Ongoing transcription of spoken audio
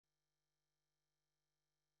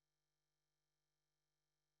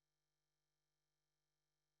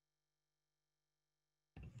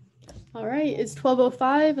All right, it's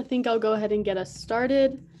 12:05. I think I'll go ahead and get us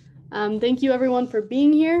started. Thank you everyone for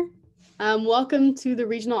being here. Welcome to the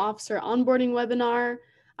Regional Officer Onboarding webinar.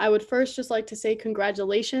 I would first just like to say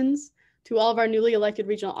congratulations to all of our newly elected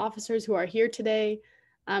regional officers who are here today.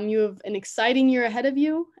 You have an exciting year ahead of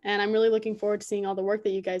you, and I'm really looking forward to seeing all the work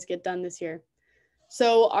that you guys get done this year.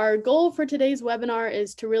 So our goal for today's webinar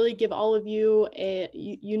is to really give all of you,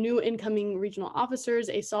 you new incoming regional officers,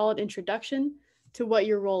 a solid introduction to what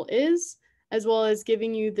your role is, as well as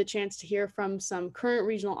giving you the chance to hear from some current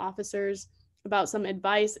regional officers about some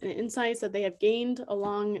advice and insights that they have gained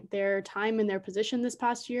along their time in their position this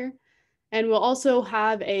past year. And we'll also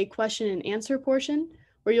have a question and answer portion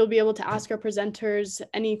where you'll be able to ask our presenters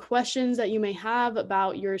any questions that you may have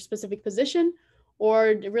about your specific position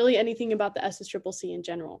or really anything about the SSCCC in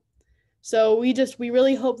general. So we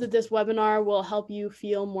really hope that this webinar will help you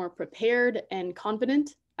feel more prepared and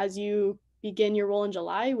confident as you begin your role in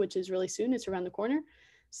July, which is really soon. It's around the corner.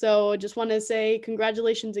 So just want to say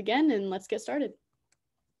congratulations again, and let's get started.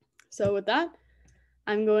 So with that,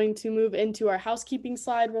 I'm going to move into our housekeeping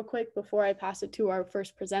slide real quick before I pass it to our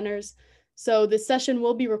first presenters. So this session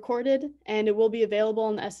will be recorded and it will be available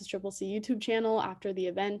on the SSCCC YouTube channel after the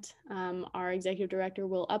event. Our executive director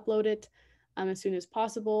will upload it as soon as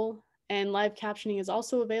possible, and live captioning is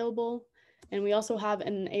also available. And we also have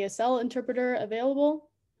an ASL interpreter available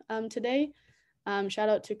today. Shout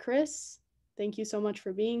out to Chris. Thank you so much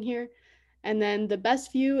for being here. And then the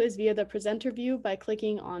best view is via the presenter view by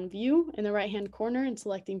clicking on view in the right-hand corner and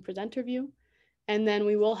selecting presenter view. And then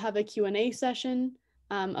we will have a Q&A session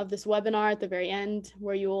of this webinar at the very end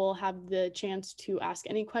where you will have the chance to ask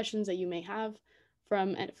any questions that you may have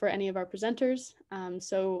for any of our presenters.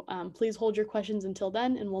 So please hold your questions until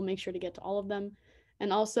then and we'll make sure to get to all of them.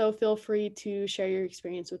 And also feel free to share your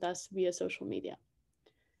experience with us via social media.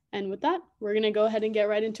 And with that, we're gonna go ahead and get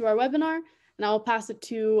right into our webinar. And I'll pass it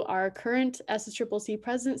to our current SSCCC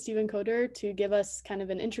President, Stephen Coder, to give us kind of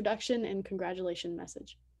an introduction and congratulations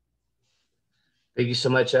message. Thank you so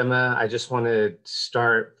much, Emma. I just want to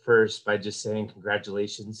start first by just saying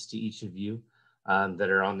congratulations to each of you that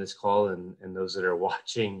are on this call and those that are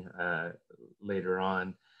watching later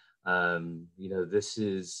on. You know, this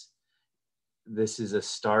is a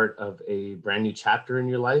start of a brand new chapter in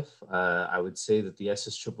your life. I would say that the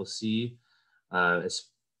SSCCC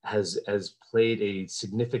has played a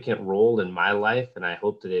significant role in my life, and I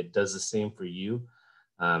hope that it does the same for you.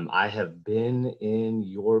 I have been in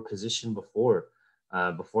your position before.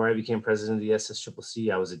 Before I became president of the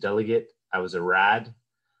SSCCC, I was a delegate, I was a RAD.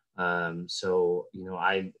 So, you know,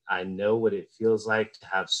 I know what it feels like to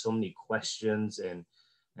have so many questions and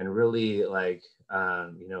really like,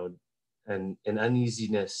 you know, an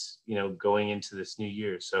uneasiness, you know, going into this new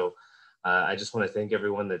year. So I just want to thank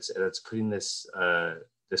everyone that's putting this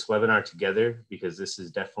webinar together, because this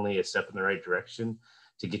is definitely a step in the right direction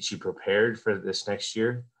to get you prepared for this next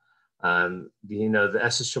year. You know, the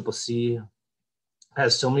SSCCC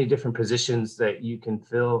has so many different positions that you can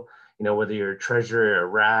fill, you know, whether you're a treasurer, a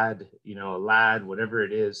RAD, you know, a LAD, whatever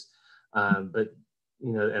it is. But,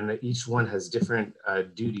 you know, and each one has different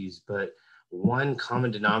duties, but one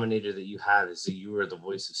common denominator that you have is that you are the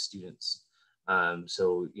voice of students.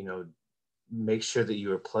 So, you know, make sure that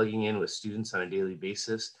you are plugging in with students on a daily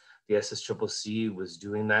basis. The SSCCC was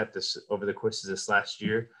doing that over the course of this last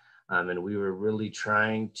year. And we were really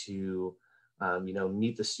trying to, you know,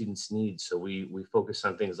 meet the students' needs. So we focused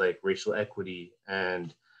on things like racial equity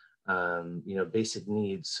and, you know, basic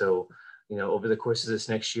needs. So, you know, over the course of this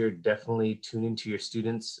next year, definitely tune into your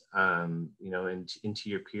students, you know, and into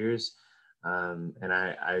your peers. And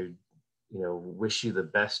I, you know, wish you the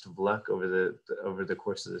best of luck over the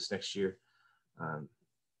course of this next year.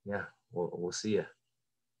 Yeah, we'll see you.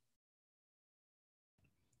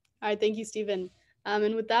 All right, thank you, Stephen.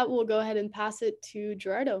 And with that, we'll go ahead and pass it to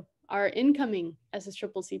Gerardo, our incoming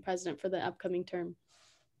SSCCC president for the upcoming term.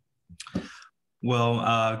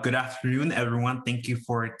 Well, good afternoon, everyone. Thank you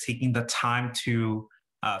for taking the time to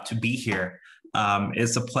be here.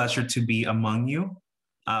 It's a pleasure to be among you.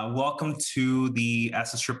 Welcome to the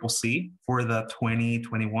SSCCC for the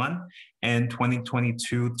 2021 and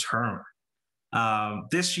 2022 term.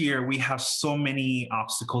 This year, we have so many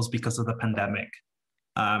obstacles because of the pandemic.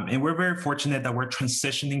 And we're very fortunate that we're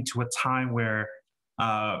transitioning to a time where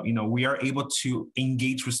you know, we are able to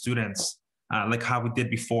engage with students like how we did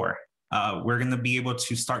before. We're going to be able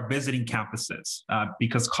to start visiting campuses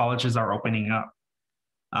because colleges are opening up.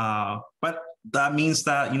 But that means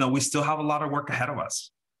that, you know, we still have a lot of work ahead of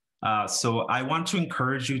us. So I want to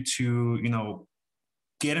encourage you to, you know,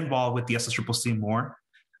 get involved with the SSCCC more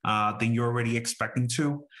than you're already expecting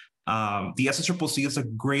to. the SSCCC is a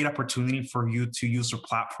great opportunity for you to use your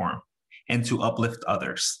platform and to uplift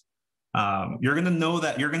others. You're going to know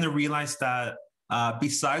that you're going to realize that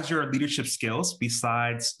besides your leadership skills,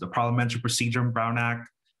 besides the parliamentary procedure and Brown Act,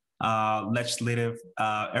 legislative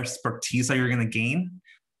expertise that you're going to gain,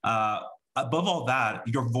 above all that,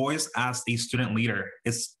 your voice as a student leader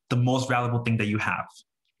is the most valuable thing that you have.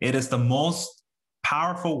 It is the most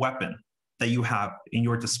powerful weapon that you have in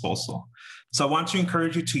your disposal. So I want to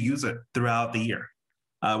encourage you to use it throughout the year.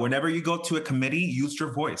 Whenever you go to a committee, use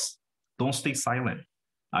your voice. Don't stay silent.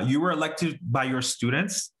 You were elected by your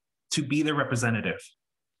students to be their representative.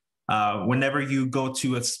 Whenever you go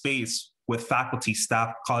to a space with faculty,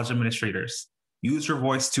 staff, college administrators, use your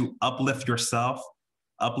voice to uplift yourself,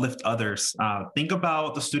 uplift others. Think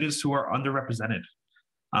about the students who are underrepresented.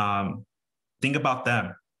 Think about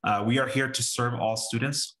them. We are here to serve all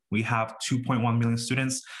students. We have 2.1 million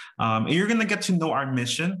students. And you're going to get to know our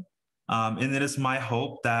mission. And it is my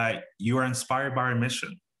hope that you are inspired by our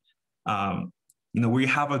mission. We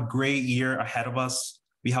have a great year ahead of us.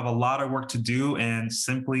 We have a lot of work to do. And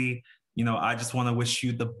simply, I just want to wish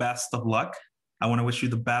you the best of luck. I want to wish you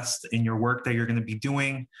the best in your work that you're going to be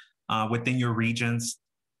doing within your regions.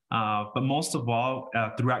 But most of all,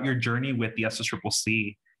 throughout your journey with the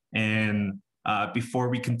SSCCC. And before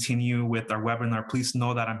we continue with our webinar, please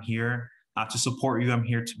know that I'm here to support you. I'm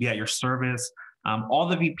here to be at your service. All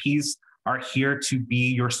the VPs are here to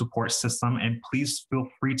be your support system, and please feel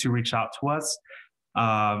free to reach out to us.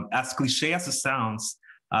 As cliche as it sounds,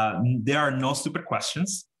 there are no stupid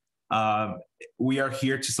questions. We are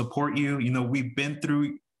here to support you. We've been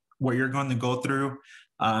through what you're going to go through,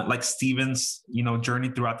 like Steven's, journey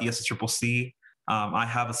throughout the SSCCC. I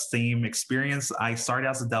have the same experience. I started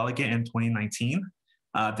as a delegate in 2019.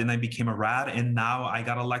 Then I became a RAD, and now I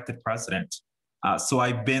got elected president. So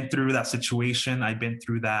I've been through that situation. I've been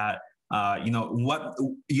through that. What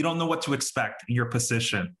you don't know what to expect in your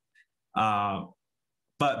position.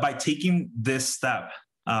 But by taking this step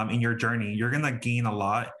in your journey, you're going to gain a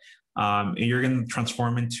lot. And you're going to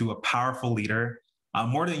transform into a powerful leader,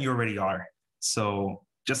 more than you already are. So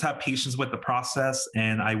just have patience with the process,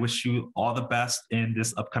 and I wish you all the best in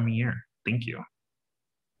this upcoming year. Thank you.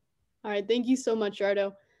 All right, thank you so much,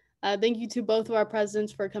 Jardo. Thank you to both of our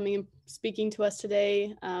presidents for coming and speaking to us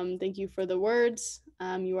today. Thank you for the words.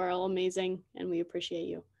 You are all amazing, and we appreciate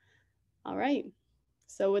you. All right,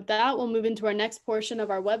 so with that, we'll move into our next portion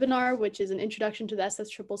of our webinar, which is an introduction to the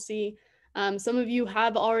SSCCC. Some of you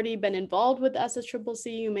have already been involved with the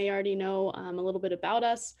SSCCC. You may already know a little bit about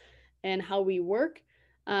us and how we work.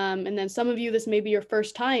 And then some of you, this may be your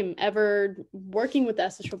first time ever working with the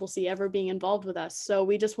SSCCC, ever being involved with us. So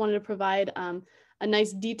we just wanted to provide a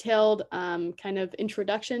nice detailed kind of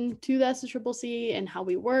introduction to the SSCCC and how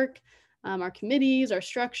we work, our committees, our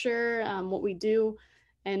structure, what we do.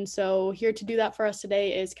 And so here to do that for us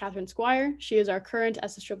today is Catherine Squire. She is our current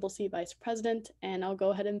SSCCC Vice President, and I'll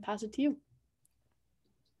go ahead and pass it to you.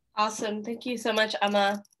 Awesome. Thank you so much,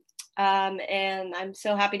 Emma. And I'm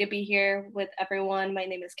so happy to be here with everyone. My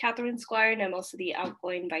name is Catherine Squire, and I'm also the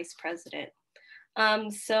outgoing Vice President.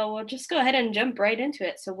 So we'll just go ahead and jump right into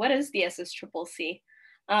it. So what is the SSCCC?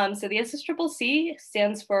 So the SSCCC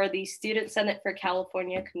stands for the Student Senate for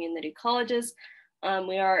California Community Colleges.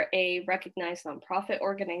 We are a recognized nonprofit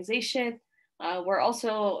organization. We're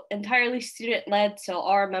also entirely student-led, so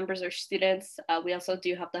our members are students. We also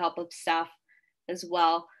do have the help of staff as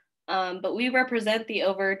well. But we represent the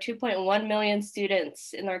over 2.1 million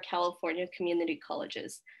students in our California community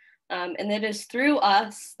colleges. And it is through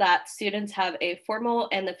us that students have a formal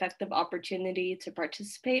and effective opportunity to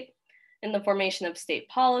participate in the formation of state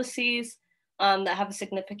policies that have a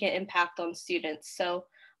significant impact on students. So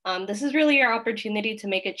this is really your opportunity to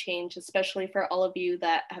make a change, especially for all of you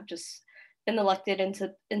that have just been elected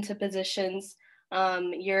into positions.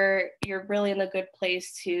 You're really in a good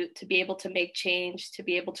place to be able to make change, to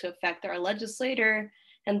be able to affect our legislator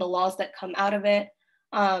and the laws that come out of it.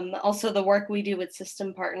 Also the work we do with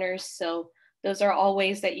system partners. So those are all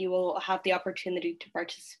ways that you will have the opportunity to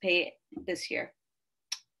participate this year.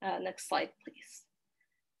 Next slide, please.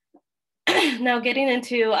 Now getting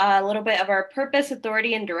into a little bit of our purpose,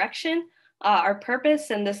 authority, and direction. Our purpose,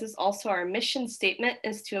 and this is also our mission statement,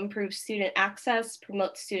 is to improve student access,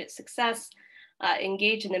 promote student success,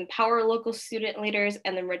 engage and empower local student leaders,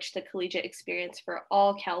 and enrich the collegiate experience for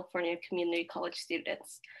all California community college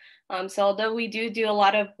students. So although we do a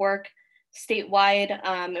lot of work statewide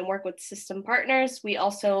and work with system partners, we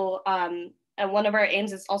also, and one of our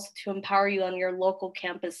aims is also to empower you on your local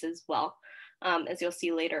campus as well, as you'll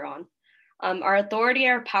see later on. Our authority,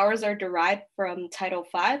 our powers are derived from Title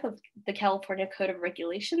V of the California Code of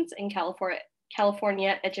Regulations and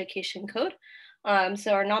California Education Code.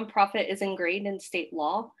 So our nonprofit is ingrained in state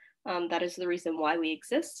law. That is the reason why we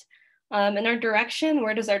exist. And our direction,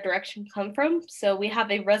 where does our direction come from? So we have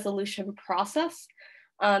a resolution process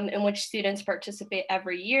in which students participate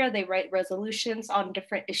every year. They write resolutions on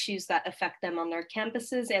different issues that affect them on their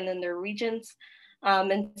campuses and in their regions.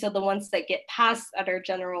 And so the ones that get passed at our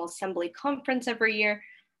General Assembly conference every year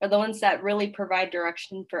are the ones that really provide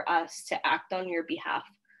direction for us to act on your behalf.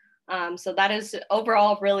 So that is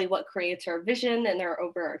overall really what creates our vision and our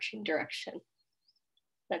overarching direction.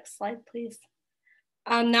 Next slide, please.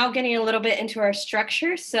 Now getting a little bit into our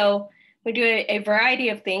structure. So we do a variety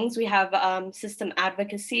of things. We have system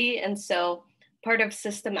advocacy. And so part of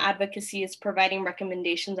system advocacy is providing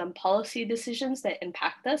recommendations on policy decisions that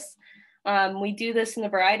impact us. We do this in a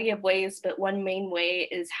variety of ways, but one main way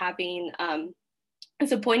is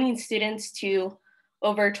appointing students to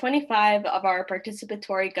over 25 of our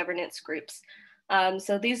participatory governance groups.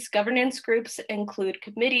 So these governance groups include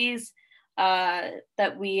committees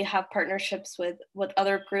that we have partnerships with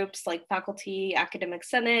other groups like faculty, academic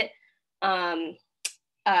senate, other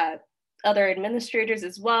administrators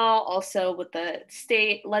as well, also with the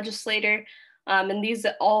state legislator. And these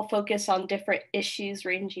all focus on different issues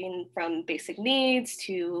ranging from basic needs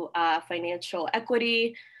to financial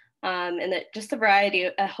equity, and just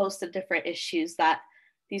a host of different issues that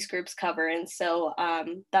these groups cover. And so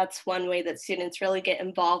that's one way that students really get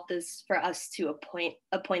involved, is for us to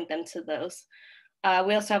appoint them to those.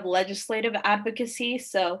 We also have legislative advocacy.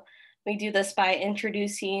 So we do this by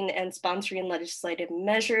introducing and sponsoring legislative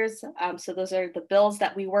measures. So those are the bills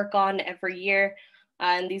that we work on every year.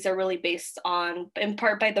 And these are really based on, in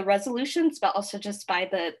part by the resolutions, but also just by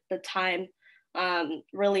the time,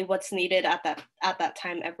 really what's needed at that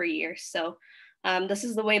time every year. So this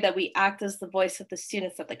is the way that we act as the voice of the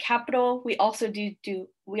students at the Capitol. We also do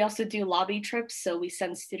lobby trips. So we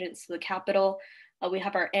send students to the Capitol. We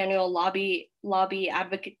have our annual lobby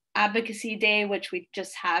advocacy day, which we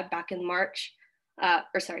just had back in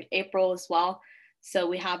April as well. So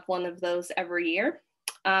we have one of those every year.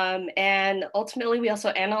 And ultimately, we also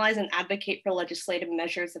analyze and advocate for legislative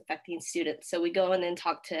measures affecting students. So we go in and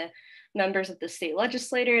talk to members of the state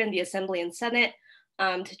legislature and the Assembly and Senate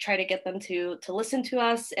to try to get them to listen to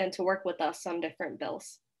us and to work with us on different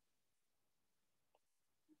bills.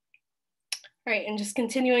 All right, and just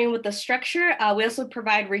continuing with the structure, we also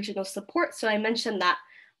provide regional support. So I mentioned that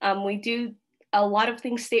we do a lot of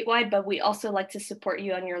things statewide, but we also like to support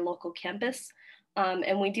you on your local campus.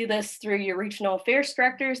 And we do this through your regional affairs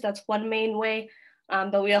directors. That's one main way,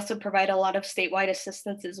 but we also provide a lot of statewide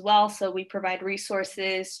assistance as well. So we provide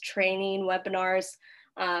resources, training, webinars.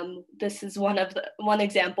 This is one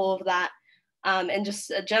example of that, and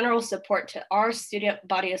just a general support to our student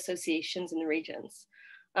body associations in the regions.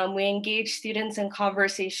 We engage students in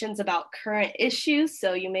conversations about current issues.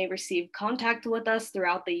 So you may receive contact with us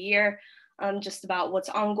throughout the year, just about what's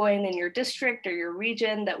ongoing in your district or your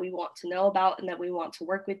region that we want to know about and that we want to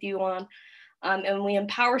work with you on. And we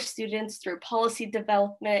empower students through policy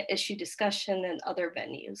development, issue discussion, and other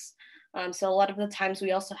venues. So a lot of the times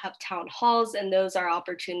we also have town halls, and those are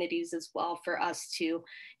opportunities as well for us to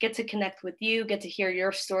get to connect with you, get to hear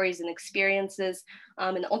your stories and experiences,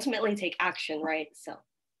 and ultimately take action, right? So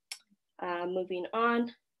moving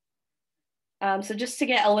on. So just to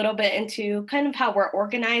get a little bit into kind of how we're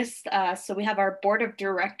organized. So we have our board of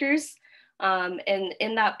directors. And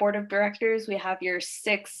in that board of directors, we have your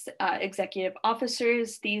 6 executive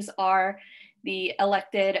officers. These are the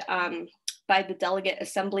elected by the delegate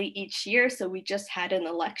assembly each year. So we just had an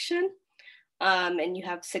election, and you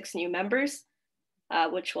have 6 new members,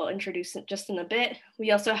 which we'll introduce just in a bit.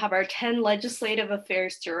 We also have our 10 legislative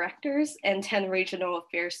affairs directors and 10 regional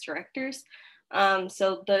affairs directors.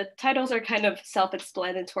 So the titles are kind of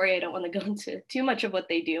self-explanatory. I don't want to go into too much of what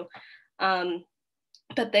they do,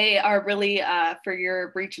 but they are really for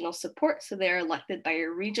your regional support. So they're elected by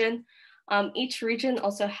your region. Each region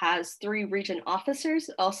also has 3 region officers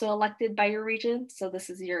also elected by your region. So this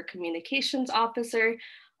is your communications officer,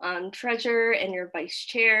 treasurer, and your vice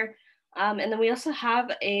chair. And then we also have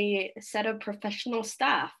a set of professional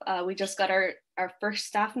staff. We just got our first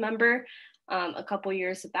staff member a couple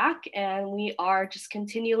years back, and we are just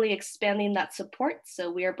continually expanding that support. So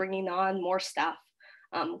we are bringing on more staff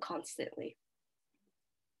constantly.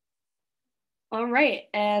 All right,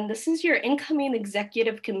 and this is your incoming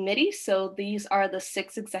executive committee. So these are the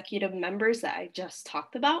 6 executive members that I just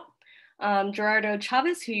talked about. Gerardo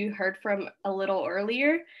Chavez, who you heard from a little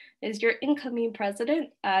earlier, is your incoming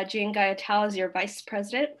president. Jane Gayatal is your vice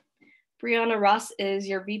president. Brianna Ross is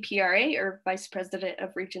your VPRA, or Vice President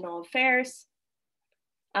of Regional Affairs.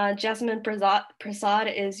 Jasmine Prasad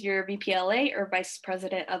is your VPLA, or Vice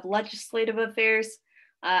President of Legislative Affairs.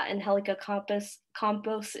 Angelica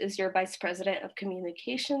Campos is your Vice President of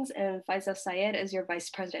Communications, and Faiza Syed is your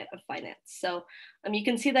Vice President of Finance. So you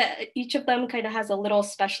can see that each of them kind of has a little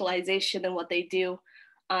specialization in what they do.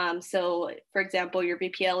 So for example, your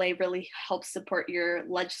VPLA really helps support your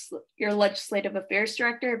Legislative Affairs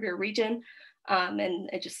Director of your region, and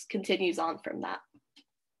it just continues on from that.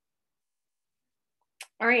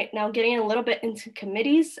 All right, now getting a little bit into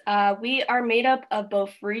committees. We are made up of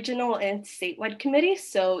both regional and statewide committees.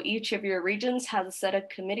 So each of your regions has a set of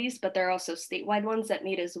committees, but there are also statewide ones that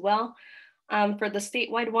meet as well. For the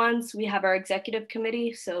statewide ones, we have our executive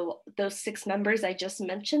committee. So those 6 members I just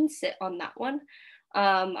mentioned sit on that one.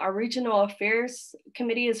 Our regional affairs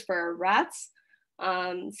committee is for our RADs.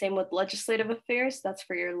 Same with legislative affairs, that's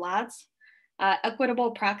for your LADs.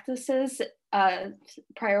 Equitable practices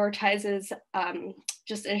prioritizes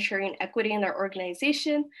just ensuring equity in our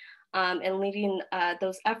organization and leading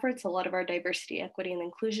those efforts, a lot of our diversity, equity, and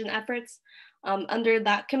inclusion efforts. Under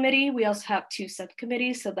that committee, we also have 2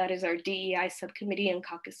 subcommittees. So that is our DEI subcommittee and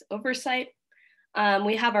caucus oversight.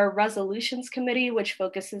 We have our resolutions committee, which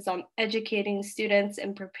focuses on educating students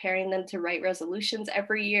and preparing them to write resolutions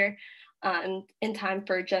every year in time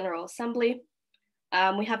for General Assembly.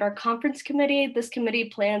 We have our conference committee. This committee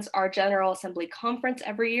plans our General Assembly conference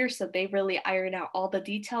every year, so they really iron out all the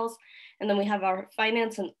details. And then we have our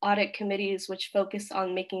finance and audit committees, which focus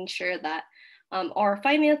on making sure that our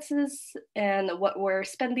finances and what we're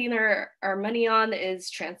spending our money on is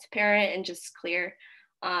transparent and just clear,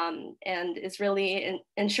 and is really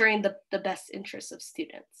ensuring the best interests of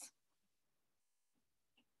students.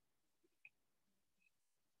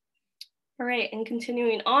 All right, and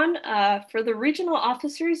continuing on, for the regional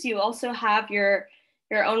officers, you also have your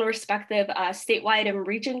own respective statewide and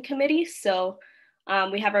region committees. So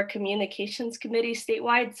we have our communications committee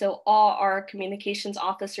statewide. So all our communications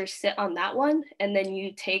officers sit on that one, and then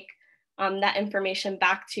you take that information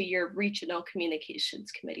back to your regional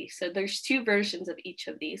communications committee. So there's 2 versions of each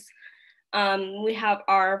of these. We have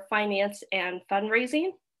our finance and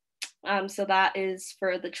fundraising. So that is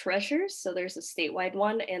for the treasurers. So there's a statewide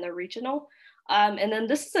one and a regional. And then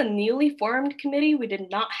this is a newly formed committee. We did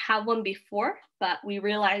not have one before, but we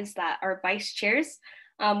realized that our vice chairs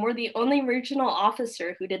were the only regional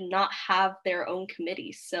officer who did not have their own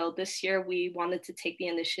committee. So this year we wanted to take the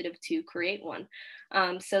initiative to create one.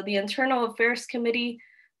 So the Internal Affairs Committee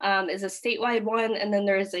is a statewide one, and then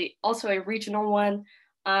there is also a regional one.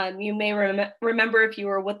 You may remember if you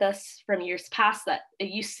were with us from years past that it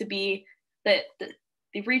used to be that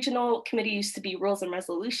the regional committee used to be rules and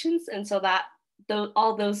resolutions, and so that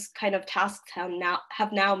all those kind of tasks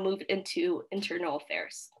have now moved into internal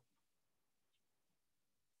affairs.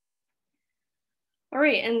 All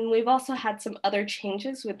right, and we've also had some other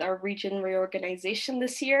changes with our region reorganization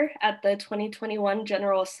this year. At the 2021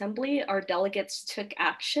 General Assembly, our delegates took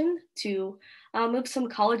action to move some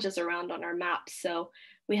colleges around on our map. So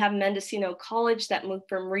we have Mendocino College that moved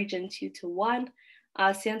from Region 2 to 1,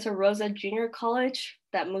 Santa Rosa Junior College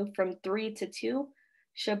that moved from 3 to 2,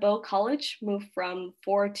 Chabot College moved from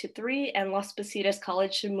 4 to 3, and Las Positas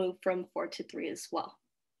College moved from 4 to 3 as well.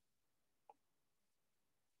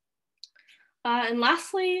 And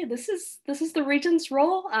lastly, this is the region's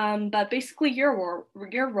role, but basically your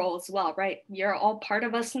role as well, right? You're all part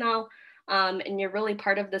of us now, and you're really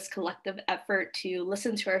part of this collective effort to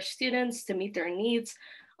listen to our students, to meet their needs.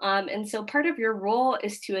 And so part of your role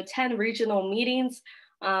is to attend regional meetings.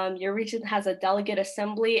 Your region has a delegate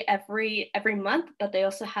assembly every month, but they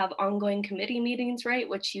also have ongoing committee meetings, right,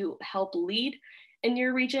 which you help lead in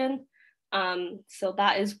your region. So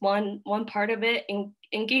that is one part of it.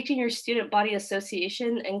 Engaging your student body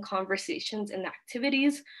association in conversations and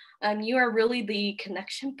activities. You are really the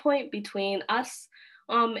connection point between us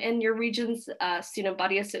and your region's student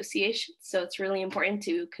body association. So it's really important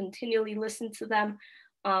to continually listen to them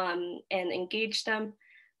and engage them.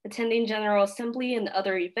 Attending General Assembly and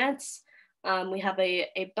other events. We have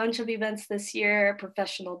a bunch of events this year,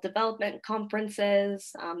 professional development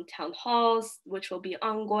conferences, town halls, which will be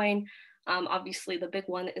ongoing. Obviously, the big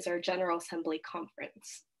one is our General Assembly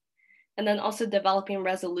conference. And then also developing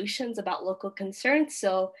resolutions about local concerns.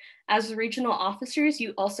 So as regional officers,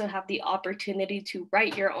 you also have the opportunity to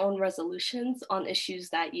write your own resolutions on issues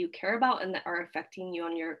that you care about and that are affecting you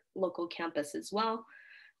on your local campus as well.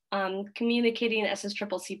 Communicating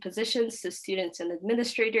SSCCC positions to students and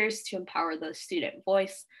administrators to empower the student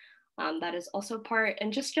voice. That is also part,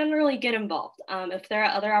 and just generally get involved. If there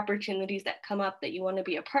are other opportunities that come up that you want to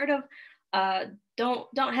be a part of,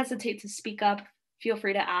 don't hesitate to speak up. Feel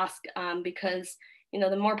free to ask, because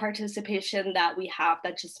the more participation that we have,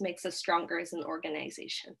 that just makes us stronger as an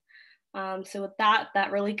organization. So with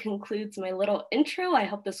that really concludes my little intro. I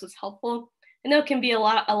hope this was helpful. I know it can be a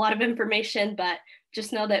lot of information, but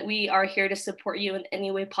just know that we are here to support you in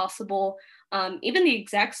any way possible. Even the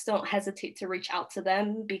execs, don't hesitate to reach out to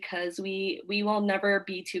them, because we will never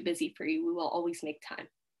be too busy for you. We will always make time.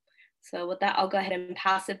 So with that, I'll go ahead and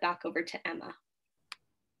pass it back over to Emma.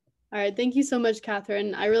 All right, thank you so much,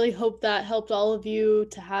 Catherine. I really hope that helped all of you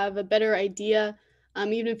to have a better idea.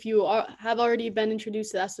 Even if you have already been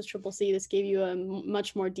introduced to the SSCCC, this gave you a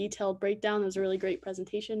much more detailed breakdown. It was a really great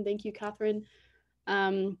presentation. Thank you, Catherine.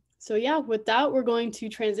 So yeah, with that, we're going to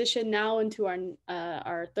transition now into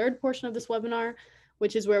our third portion of this webinar,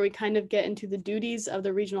 which is where we kind of get into the duties of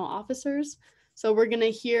the regional officers. So we're going to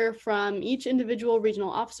hear from each individual regional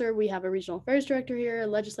officer. We have a regional affairs director here, a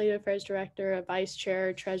legislative affairs director, a vice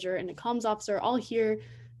chair, treasurer, and a comms officer, all here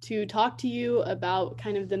to talk to you about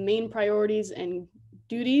kind of the main priorities and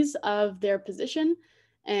duties of their position.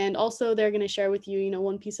 And also they're going to share with you,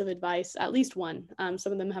 one piece of advice, at least one.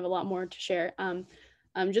 Some of them have a lot more to share.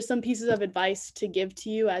 Just some pieces of advice to give to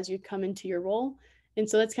you as you come into your role. And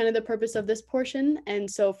so that's kind of the purpose of this portion. And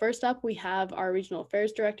so first up, we have our Regional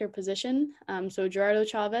Affairs Director position. So Gerardo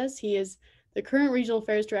Chavez, he is the current Regional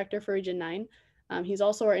Affairs Director for Region 9. He's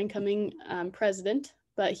also our incoming president,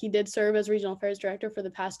 but he did serve as Regional Affairs Director for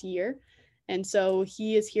the past year. And so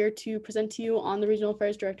he is here to present to you on the Regional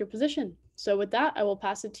Affairs Director position. So with that, I will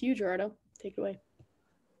pass it to you, Gerardo. Take it away.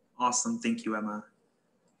 Awesome. Thank you, Emma.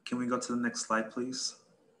 Can we go to the next slide, please?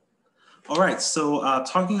 All right, so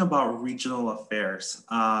talking about regional affairs.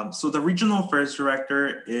 So the regional affairs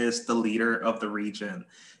director is the leader of the region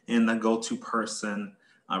and the go-to person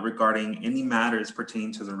regarding any matters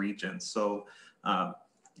pertaining to the region. So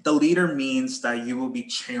the leader means that you will be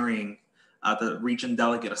chairing the region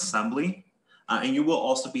delegate assembly, and you will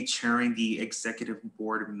also be chairing the executive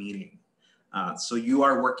board meeting. So you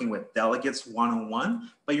are working with delegates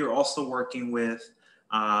one-on-one, but you're also working with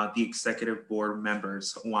the executive board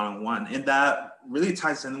members one-on-one. And that really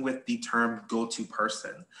ties in with the term go-to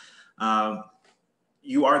person.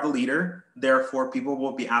 You are the leader, therefore people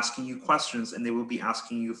will be asking you questions and they will be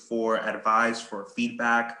asking you for advice, for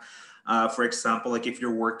feedback. For example, like if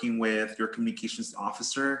you're working with your communications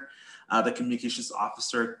officer, the communications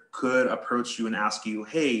officer could approach you and ask you,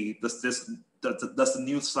 hey, does the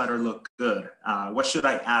newsletter look good? What should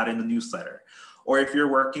I add in the newsletter? Or if you're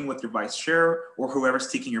working with your vice chair or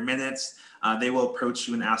whoever's taking your minutes, they will approach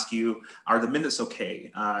you and ask you, are the minutes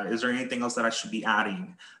okay? Is there anything else that I should be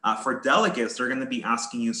adding? For delegates, they're gonna be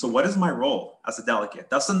asking you, so what is my role as a delegate?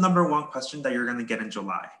 That's the number one question that you're gonna get in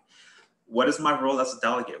July. What is my role as a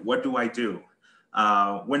delegate? What do I do?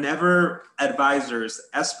 Whenever advisors,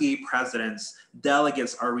 SBA presidents,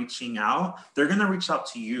 delegates are reaching out, they're gonna reach out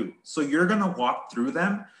to you. So you're gonna walk through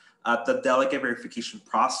them the delegate verification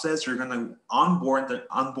process. You're going to onboard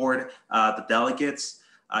the delegates,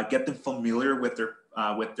 get them familiar with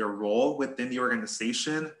their role within the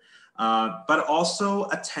organization, but also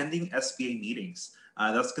attending SBA meetings.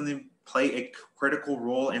 That's going to play a critical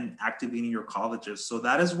role in activating your colleges. So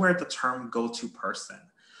that is where the term go-to person.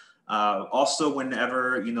 Also,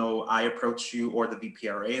 whenever I approach you or the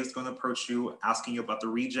VPRA is going to approach you asking you about the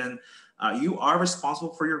region, you are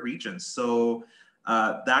responsible for your region. So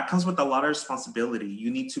that comes with a lot of responsibility.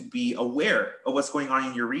 You need to be aware of what's going on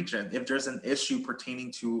in your region. If there's an issue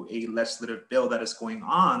pertaining to a legislative bill that is going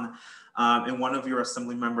on, and one of your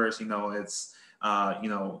assembly members,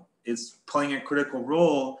 is playing a critical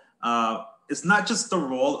role, it's not just the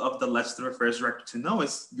role of the legislative affairs director to know,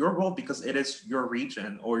 it's your role because it is your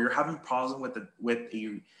region, or you're having problems with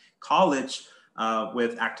a college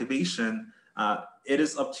with activation. It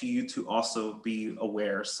is up to you to also be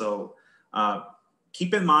aware. So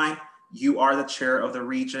keep in mind, you are the chair of the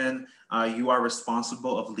region. You are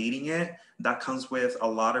responsible of leading it. That comes with a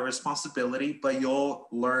lot of responsibility, but you'll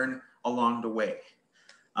learn along the way.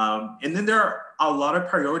 And then there are a lot of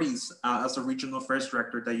priorities as a regional affairs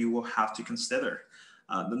director that you will have to consider.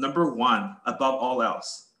 The number one, above all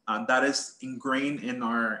else, that is ingrained in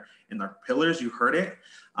our pillars, you heard it,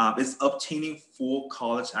 is obtaining full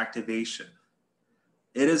college activation.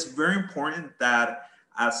 It is very important that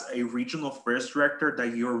as a regional affairs director,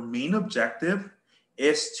 that your main objective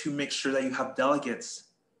is to make sure that you have delegates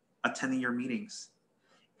attending your meetings.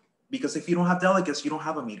 Because if you don't have delegates, you don't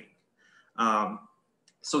have a meeting.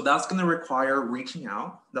 So that's going to require reaching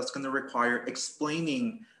out. That's going to require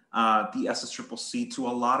explaining the SSCCC to a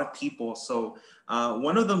lot of people. So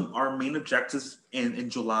one of our main objectives in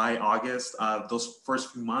July, August, those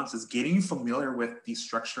first few months is getting you familiar with the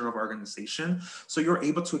structure of organization. So you're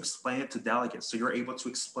able to explain it to delegates. So you're able to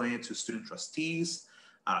explain it to student trustees,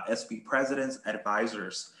 SB presidents,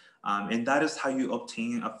 advisors. And that is how you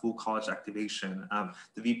obtain a full college activation.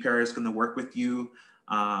 The VPR is going to work with you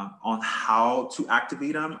on how to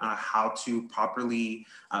activate them, how to properly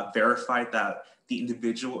verify that the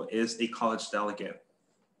individual is a college delegate.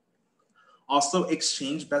 Also,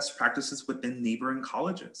 exchange best practices within neighboring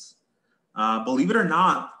colleges. Believe it or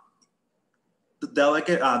not,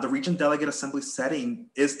 the Region Delegate Assembly setting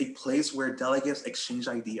is a place where delegates exchange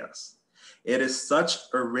ideas. It is such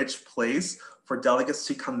a rich place for delegates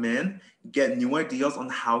to come in, get new ideas on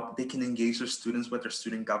how they can engage their students with their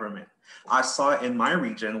student government. I saw it in my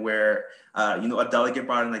region where a delegate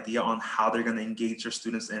brought an idea on how they're going to engage their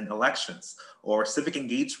students in elections or civic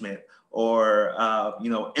engagement, or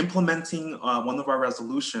implementing one of our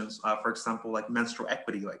resolutions, for example, like menstrual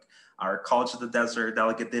equity. Like our College of the Desert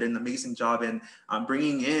delegate did an amazing job in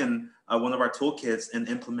bringing in one of our toolkits and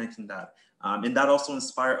implementing that. And that also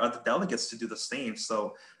inspired other delegates to do the same.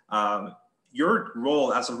 So your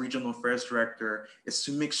role as a regional affairs director is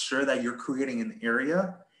to make sure that you're creating an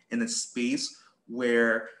area and a space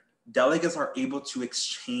where delegates are able to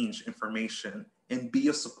exchange information and be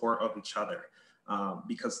a support of each other.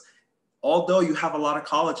 Because although you have a lot of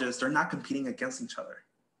colleges, they're not competing against each other.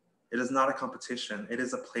 It is not a competition. It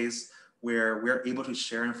is a place where we're able to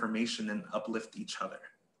share information and uplift each other.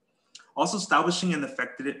 Also, establishing an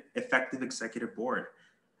effective executive board.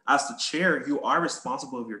 As the chair, you are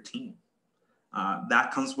responsible of your team.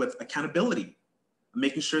 That comes with accountability,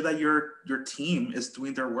 making sure that your team is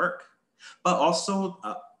doing their work, but also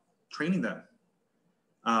training them,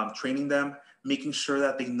 making sure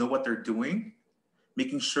that they know what they're doing,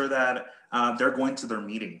 making sure that they're going to their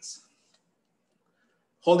meetings.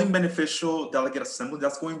 Holding beneficial delegate assembly,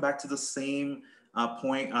 that's going back to the same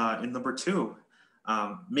point in number 2.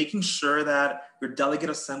 Making sure that your delegate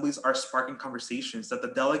assemblies are sparking conversations, that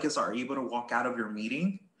the delegates are able to walk out of your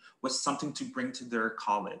meeting with something to bring to their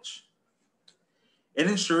college. And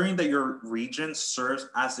ensuring that your region serves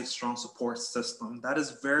as a strong support system, that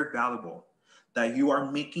is very valuable. That you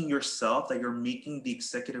are making yourself, that you're making the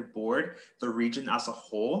executive board, the region as a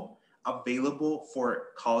whole, available for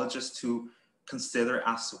colleges to consider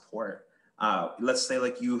as support. Let's say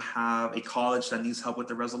like you have a college that needs help with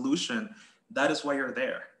the resolution, that is why you're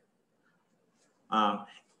there.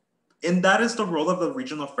 And that is the role of the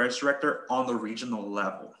regional affairs director on the regional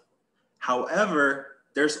level. However,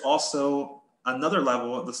 there's also another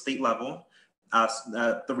level, the state level, as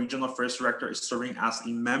the regional affairs director is serving as a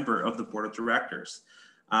member of the board of directors.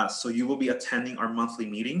 So you will be attending our monthly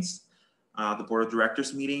meetings, the board of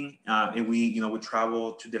directors meeting, and we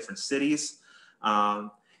travel to different cities.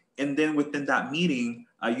 And then within that meeting,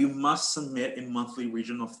 you must submit a monthly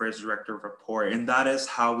regional affairs director report. And that is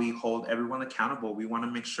how we hold everyone accountable. We want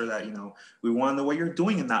to make sure that, we want to know what you're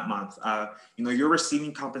doing in that month. You're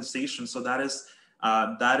receiving compensation. So that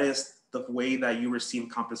is the way that you receive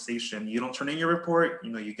compensation. You don't turn in your report,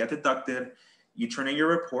 you get deducted. You turn in your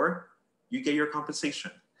report, you get your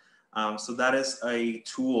compensation. So that is a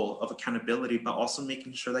tool of accountability, but also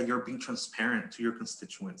making sure that you're being transparent to your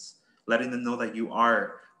constituents, letting them know that you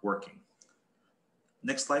are working.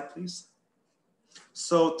 Next slide, please.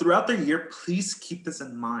 So throughout the year, please keep this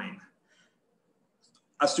in mind.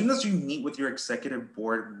 As soon as you meet with your executive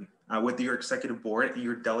board, and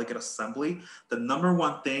your delegate assembly, the number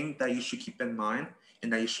one thing that you should keep in mind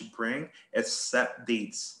and that you should bring is set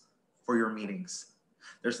dates for your meetings.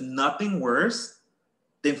 There's nothing worse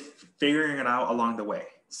than figuring it out along the way,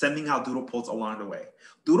 sending out doodle polls along the way.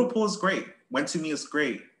 Doodle poll is great, when to meet is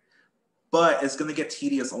great, but it's going to get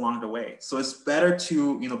tedious along the way. So it's better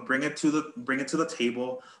to bring it to the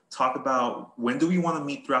table, talk about when do we want to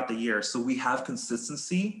meet throughout the year, so we have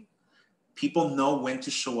consistency. People know when to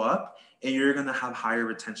show up, and you're going to have higher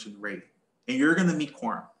retention rate, and you're going to meet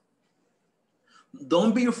quorum.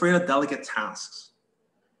 Don't be afraid of delegate tasks.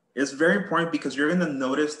 It's very important because you're going to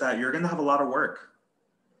notice that you're going to have a lot of work,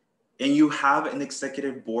 and you have an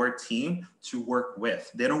executive board team to work with.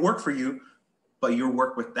 They don't work for you, but you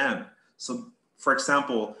work with them. So, for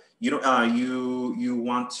example, you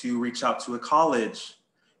want to reach out to a college,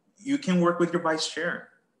 you can work with your vice chair,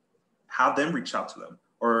 have them reach out to them,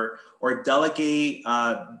 or delegate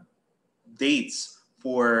dates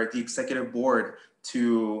for the executive board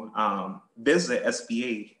to visit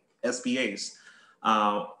SBAs,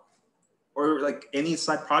 or like any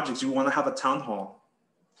side projects. You want to have a town hall,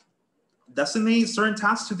 designate certain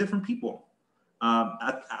tasks to different people.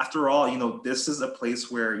 After all, this is a place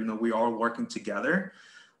where, we are working together.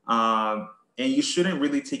 And you shouldn't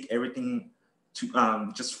really take everything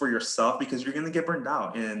to just for yourself, because you're going to get burned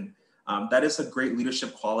out. And that is a great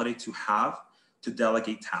leadership quality to have, to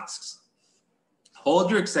delegate tasks. Hold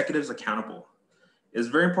your executives accountable. It's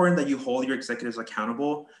very important that you hold your executives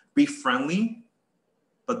accountable. Be friendly,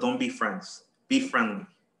 but don't be friends. Be friendly.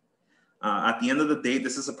 At the end of the day,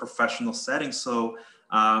 this is a professional setting. So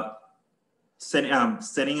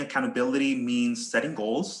setting accountability means setting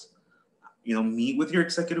goals. Meet with your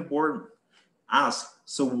executive board. Ask,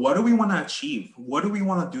 so what do we want to achieve? What do we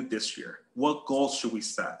want to do this year? What goals should we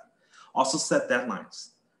set? Also set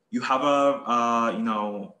deadlines. You have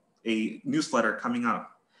a newsletter coming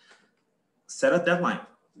up. Set a deadline.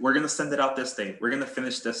 We're going to send it out this day. We're going to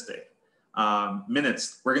finish this day.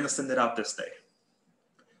 Minutes, we're going to send it out this day.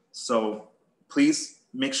 So please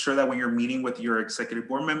make sure that when you're meeting with your executive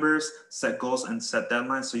board members, set goals and set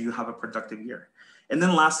deadlines so you have a productive year. And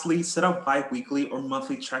then lastly, set up bi-weekly or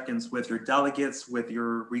monthly check-ins with your delegates, with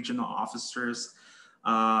your regional officers.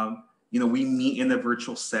 We meet in a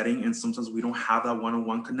virtual setting, and sometimes we don't have that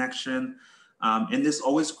one-on-one connection. And it's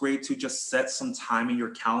always great to just set some time in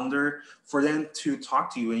your calendar for them to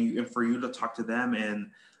talk to you and for you to talk to them,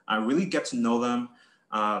 and really get to know them,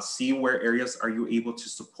 see where areas are you able to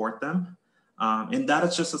support them. And that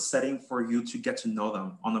is just a setting for you to get to know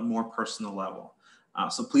them on a more personal level.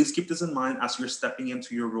 So please keep this in mind as you're stepping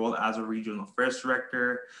into your role as a regional affairs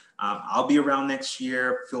director. I'll be around next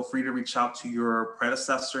year. Feel free to reach out to your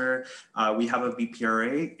predecessor. We have a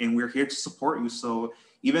VPRA, and we're here to support you. So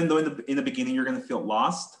even though in the beginning you're going to feel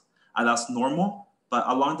lost, that's normal, but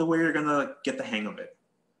along the way you're going to get the hang of it.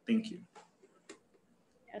 Thank you.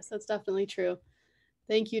 Yes, that's definitely true.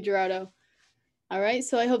 Thank you, Gerardo. All right,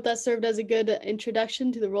 so I hope that served as a good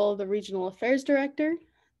introduction to the role of the Regional Affairs Director.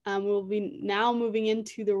 We'll be now moving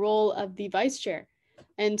into the role of the Vice Chair.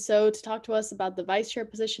 And so to talk to us about the Vice Chair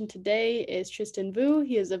position today is Tristan Vu.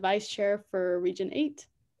 He is a Vice Chair for Region 8.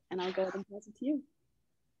 And I'll go ahead and pass it to you.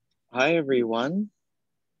 Hi, everyone.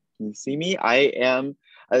 Can you see me? I am,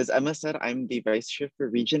 as Emma said, I'm the Vice Chair for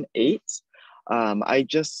Region 8.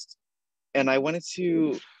 I wanted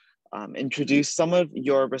to introduce some of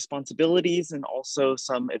your responsibilities and also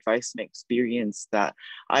some advice and experience that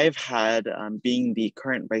I've had being the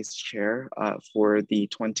current Vice Chair for the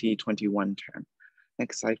 2021 term.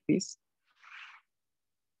 Next slide, please.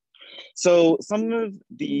 So some of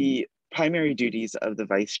the primary duties of the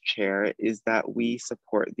Vice Chair is that we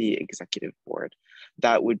support the Executive Board.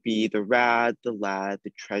 That would be the RAD, the LAD,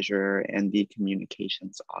 the Treasurer, and the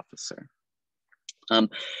Communications Officer.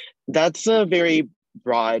 That's a very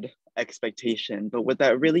broad expectation, but what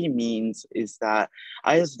that really means is that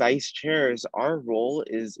as Vice Chairs, our role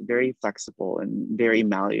is very flexible and very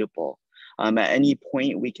malleable. At any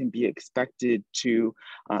point, we can be expected to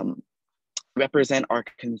represent our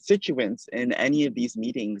constituents in any of these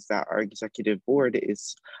meetings that our executive board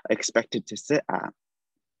is expected to sit at.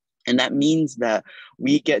 And that means that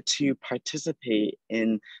we get to participate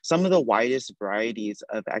in some of the widest varieties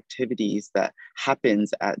of activities that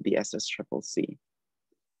happens at the SSCCC.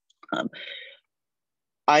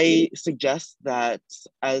 I suggest that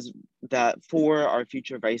for our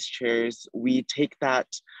future vice chairs, we take that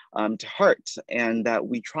to heart, and that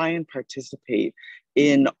we try and participate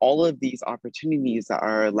in all of these opportunities that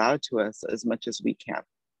are allowed to us as much as we can.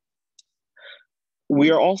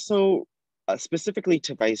 We are also, specifically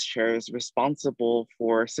to vice chairs, responsible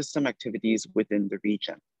for system activities within the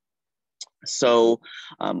region. So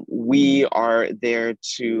we are there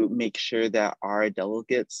to make sure that our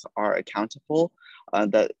delegates are accountable,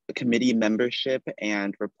 that committee membership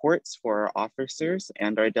and reports for our officers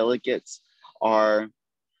and our delegates are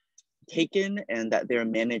taken and that they're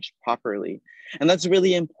managed properly. And that's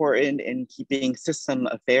really important in keeping system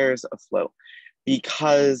affairs afloat,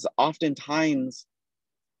 because oftentimes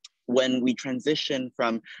when we transition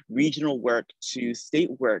from regional work to state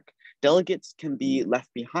work, delegates can be left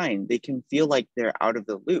behind. They can feel like they're out of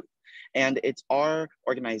the loop. And it's our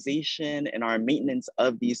organization and our maintenance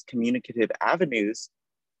of these communicative avenues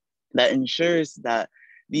that ensures that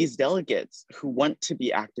these delegates who want to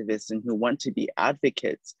be activists and who want to be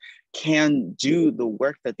advocates can do the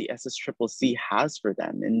work that the SSCCC has for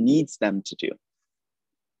them and needs them to do.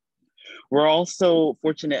 We're also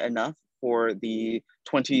fortunate enough for the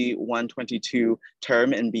 21-22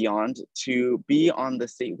 term and beyond to be on the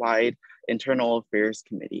statewide Internal Affairs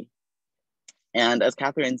Committee. And as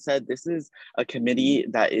Catherine said, this is a committee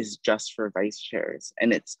that is just for vice chairs,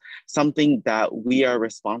 and it's something that we are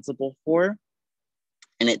responsible for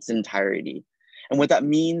in its entirety. And what that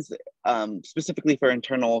means specifically for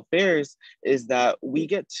internal affairs is that we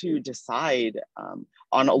get to decide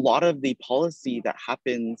on a lot of the policy that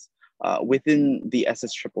happens within the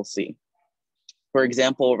SSCCC. For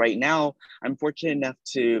example, right now, I'm fortunate enough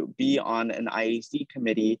to be on an IAC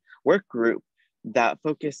committee work group that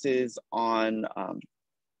focuses on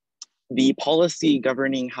the policy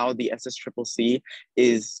governing how the SSCCC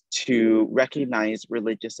is to recognize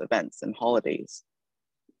religious events and holidays.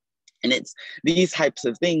 And it's these types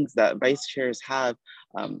of things that vice chairs have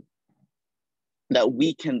that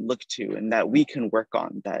we can look to and that we can work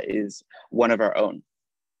on that is one of our own.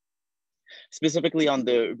 Specifically on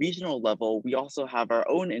the regional level, we also have our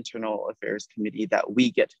own internal affairs committee that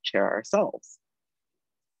we get to chair ourselves.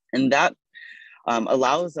 And that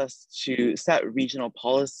allows us to set regional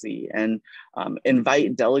policy and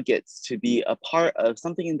invite delegates to be a part of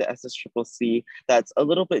something in the SSCCC that's a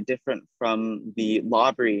little bit different from the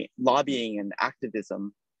lobbying and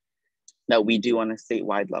activism that we do on a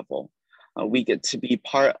statewide level. We get to be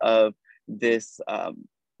part of this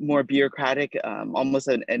more bureaucratic, almost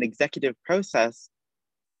an executive process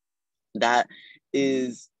that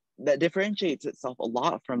differentiates itself a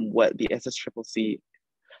lot from what the SSCCC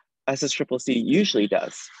usually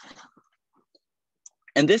does.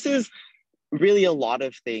 And this is really a lot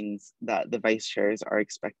of things that the vice chairs are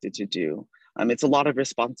expected to do. It's a lot of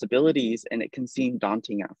responsibilities and it can seem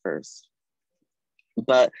daunting at first.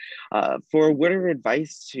 But for a word of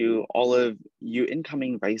advice to all of you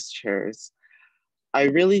incoming vice chairs, I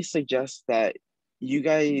really suggest that you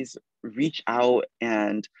guys reach out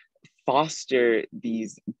and foster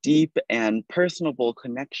these deep and personable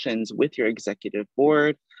connections with your executive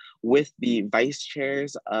board, with the vice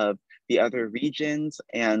chairs of the other regions,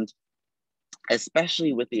 and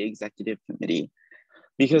especially with the executive committee.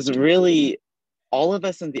 Because really, all of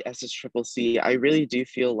us in the SSCCC, I really do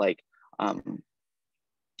feel like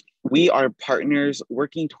we are partners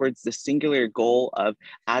working towards the singular goal of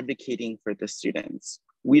advocating for the students.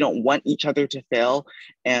 We don't want each other to fail,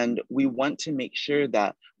 and we want to make sure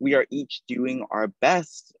that we are each doing our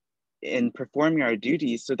best in performing our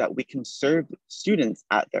duties so that we can serve students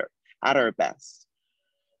at our best.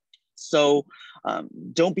 So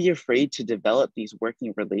don't be afraid to develop these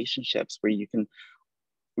working relationships where you can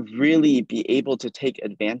really be able to take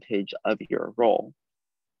advantage of your role.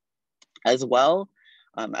 As well,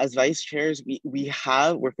 as vice chairs,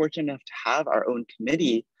 we're fortunate enough to have our own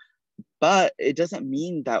committee, but it doesn't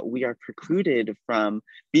mean that we are precluded from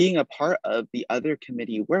being a part of the other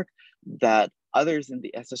committee work that others in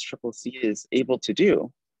the SSCCC is able to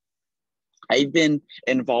do. I've been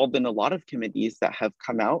involved in a lot of committees that have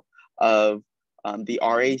come out of the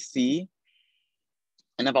RAC,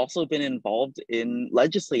 and I've also been involved in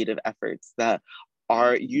legislative efforts that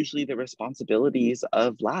are usually the responsibilities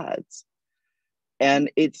of LADs. And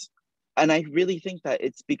I really think that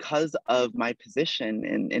it's because of my position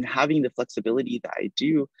and having the flexibility that I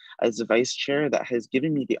do as a vice chair that has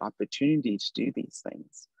given me the opportunity to do these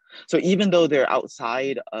things. So even though they're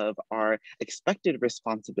outside of our expected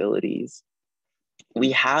responsibilities,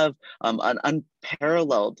 we have an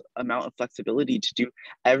unparalleled amount of flexibility to do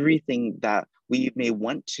everything that we may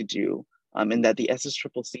want to do and that the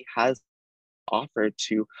SSCCC has offered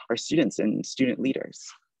to our students and student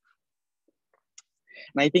leaders.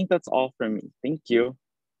 And I think that's all from me. Thank you. All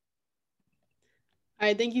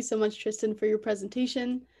right, thank you so much, Tristan, for your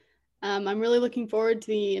presentation. I'm really looking forward to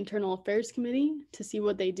the Internal Affairs Committee to see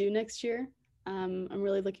what they do next year. I'm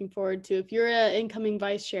really looking forward to, if you're an incoming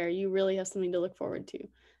vice chair, you really have something to look forward to.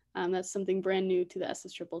 That's something brand new to the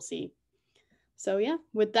SSCCC. So yeah,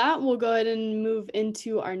 with that, we'll go ahead and move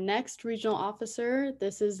into our next regional officer.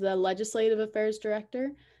 This is the Legislative Affairs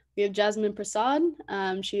Director. We have Jasmine Prasad.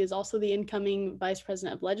 She is also the incoming Vice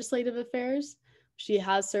President of Legislative Affairs. She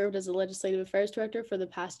has served as a Legislative Affairs Director for the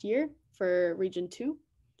past year for Region 2.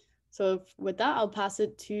 So with that, I'll pass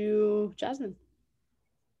it to Jasmine.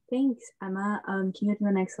 Thanks, Emma. Can you go to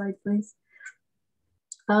the next slide, please?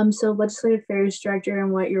 So Legislative Affairs Director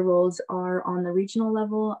and what your roles are on the regional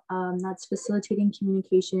level, that's facilitating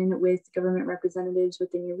communication with government representatives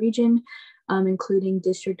within your region, including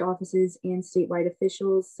district offices and statewide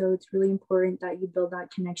officials. So it's really important that you build that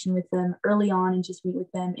connection with them early on and just meet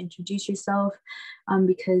with them, introduce yourself,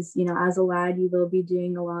 because, you know, as a LAD, you will be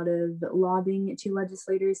doing a lot of lobbying to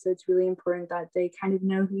legislators. So it's really important that they kind of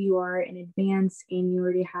know who you are in advance and you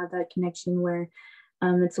already have that connection where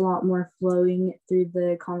it's a lot more flowing through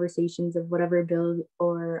the conversations of whatever bill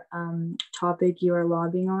or topic you are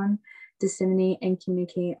lobbying on. Disseminate and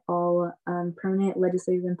communicate all permanent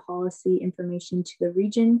legislative and policy information to the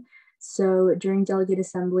region So during delegate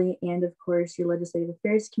assembly and of course your legislative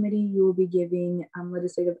affairs committee, you will be giving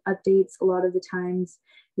legislative updates. A lot of the times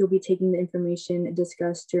you'll be taking the information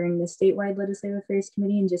discussed during the statewide legislative affairs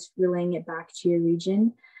committee and just relaying it back to your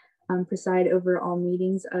region. Preside over all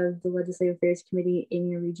meetings of the Legislative Affairs Committee in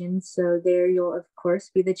your region. So there you'll of course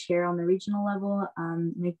be the chair on the regional level,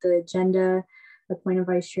 make the agenda, appoint a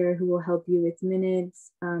vice chair who will help you with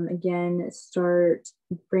minutes. Again, start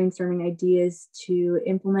brainstorming ideas to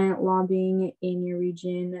implement lobbying in your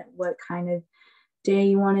region, what kind of day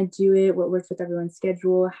you want to do it, what works with everyone's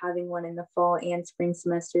schedule, having one in the fall and spring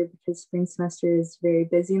semester because spring semester is very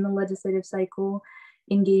busy in the legislative cycle.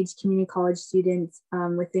 Engage community college students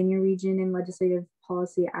within your region in legislative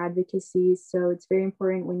policy advocacy. So it's very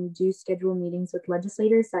important when you do schedule meetings with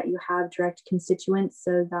legislators that you have direct constituents.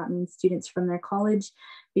 So that means students from their college,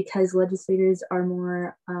 because legislators are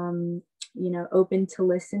more open to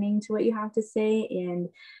listening to what you have to say and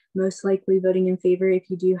most likely voting in favor if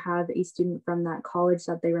you do have a student from that college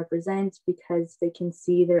that they represent, because they can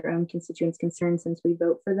see their own constituents' concerns since we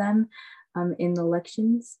vote for them in the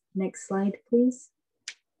elections. Next slide, please.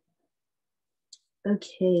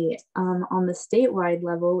 Okay, on the statewide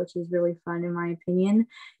level, which is really fun in my opinion,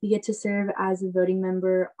 you get to serve as a voting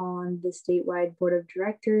member on the statewide board of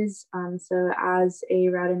directors. So as a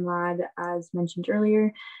rad and lad, as mentioned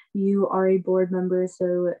earlier, you are a board member.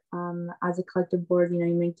 So as a collective board, you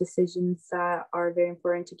make decisions that are very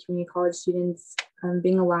important to community college students.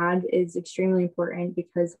 Being a lad is extremely important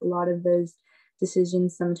because a lot of those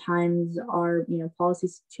decisions sometimes are, policy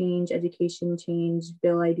change, education change,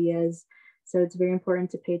 bill ideas. So it's very important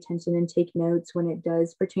to pay attention and take notes when it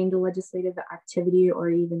does pertain to legislative activity or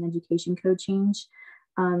even education code change.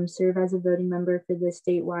 Serve as a voting member for the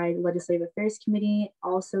statewide legislative affairs committee.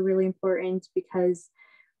 Also really important because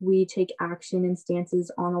we take action and stances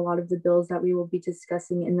on a lot of the bills that we will be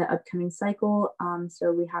discussing in the upcoming cycle.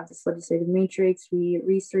 So we have this legislative matrix, we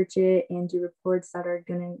research it and do reports that are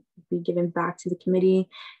going to be given back to the committee.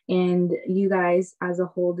 And you guys as a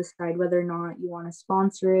whole decide whether or not you want to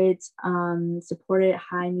sponsor it, support it,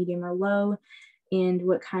 high, medium, or low, and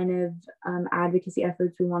what kind of advocacy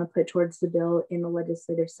efforts we want to put towards the bill in the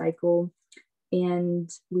legislative cycle. And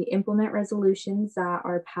we implement resolutions that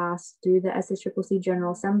are passed through the SSCCC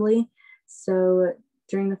General Assembly. So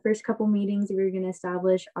during the first couple meetings, we're going to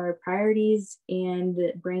establish our priorities and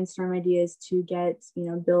brainstorm ideas to get,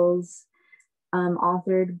 bills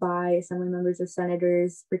authored by assembly members or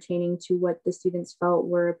senators pertaining to what the students felt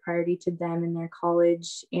were a priority to them in their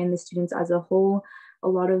college and the students as a whole. A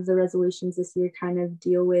lot of the resolutions this year kind of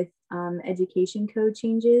deal with education code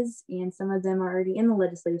changes, and some of them are already in the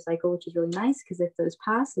legislative cycle, which is really nice because if those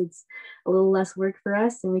pass, it's a little less work for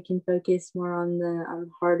us and we can focus more on the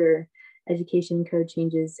harder education code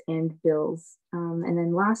changes and bills. And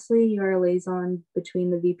then lastly, you are a liaison between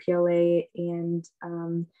the VPLA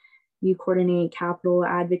and you coordinate capital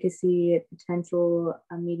advocacy at potential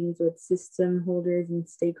meetings with system holders and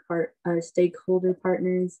stakeholder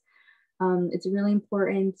partners. It's really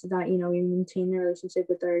important that, we maintain the relationship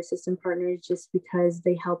with our system partners just because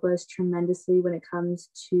they help us tremendously when it comes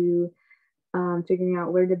to figuring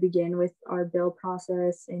out where to begin with our bill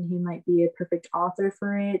process and who might be a perfect author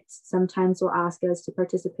for it. Sometimes they'll ask us to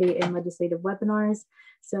participate in legislative webinars.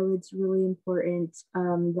 So it's really important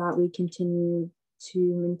that we continue to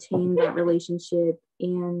maintain that relationship,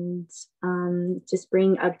 and just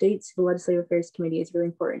bring updates to the Legislative Affairs Committee is really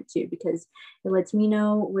important too, because it lets me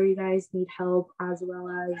know where you guys need help as well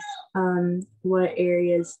as what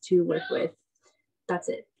areas to work with. That's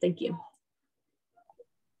it. Thank you.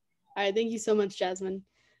 All right, thank you so much, Jasmine.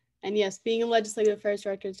 And yes, being a legislative affairs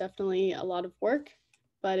director is definitely a lot of work,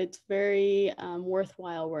 but it's very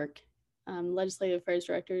worthwhile work. Legislative affairs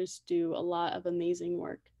directors do a lot of amazing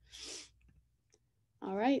work.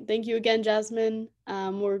 All right, thank you again, Jasmine.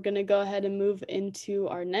 We're gonna go ahead and move into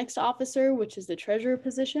our next officer, which is the treasurer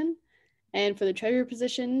position. And for the treasurer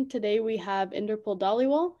position, today we have Inderpal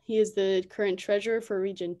Dhaliwal. He is the current treasurer for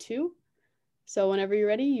Region 2. So whenever you're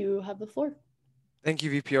ready, you have the floor. Thank you,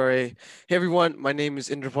 VPRA. Hey everyone, my name is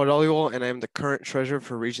Inderpal Dhaliwal and I am the current treasurer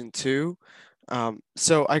for Region 2.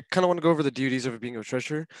 So I kind of want to go over the duties of being a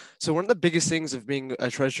treasurer. So one of the biggest things of being a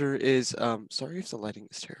treasurer is, sorry if the lighting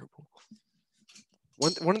is terrible.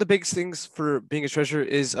 One of the biggest things for being a treasurer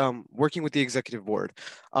is working with the executive board.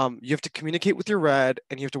 You have to communicate with your RAD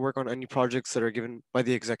and you have to work on any projects that are given by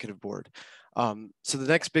the executive board. So the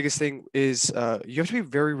next biggest thing is you have to be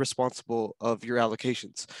very responsible of your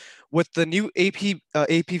allocations. With the new AP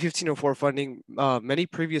 1504 funding, many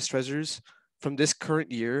previous treasurers from this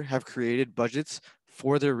current year have created budgets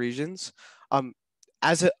for their regions.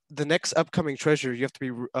 the next upcoming treasurer, you have to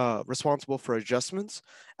be responsible for adjustments,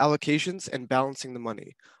 allocations, and balancing the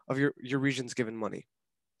money of your region's given money.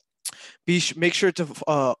 Make sure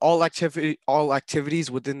to all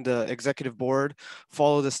activities within the executive board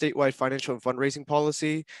follow the statewide financial and fundraising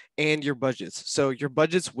policy and your budgets. So your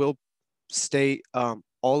budgets will state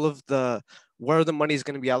all of the where the money is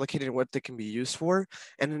going to be allocated and what they can be used for.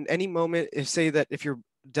 And in any moment, if your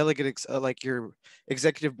delegate like your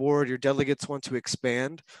executive board, your delegates want to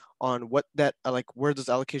expand on what that where those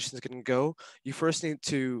allocations are going to go, you first need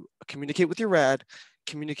to communicate with your RAD,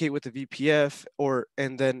 communicate with the VPF,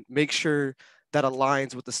 and then make sure that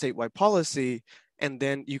aligns with the statewide policy. And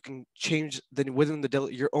then you can change, then within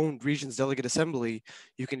your own region's delegate assembly,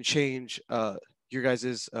 you can change your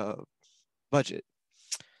guys's budget.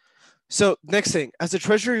 So next thing, as a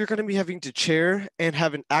treasurer, you're going to be having to chair and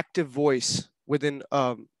have an active voice within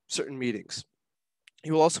certain meetings.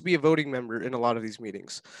 You will also be a voting member in a lot of these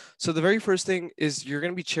meetings. So the very first thing is you're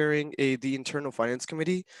going to be chairing the internal finance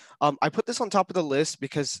committee. I put this on top of the list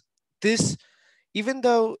because this, even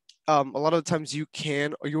though a lot of the times you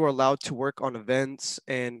are allowed to work on events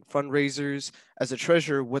and fundraisers as a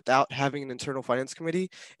treasurer without having an internal finance committee,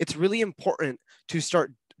 it's really important to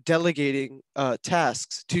start delegating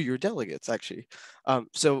tasks to your delegates actually.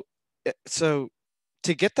 So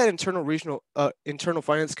to get that internal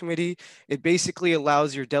finance committee, it basically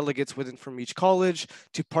allows your delegates from each college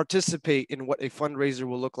to participate in what a fundraiser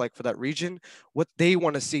will look like for that region, what they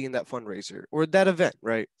want to see in that fundraiser or that event,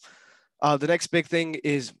 right? The next big thing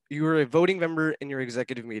is you're a voting member in your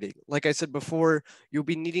executive meeting. Like I said before, you'll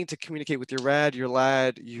be needing to communicate with your RAD, your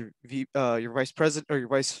LAD, your vice president or your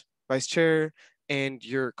vice chair, and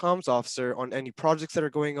your comms officer on any projects that are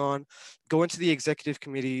going on. Go into the executive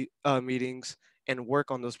committee meetings and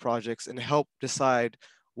work on those projects and help decide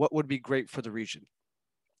what would be great for the region.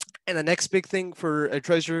 And the next big thing for a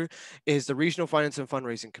treasurer is the Regional Finance and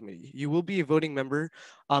Fundraising Committee. You will be a voting member.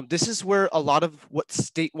 This is where a lot of what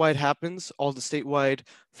statewide happens, all the statewide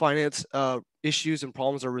finance issues and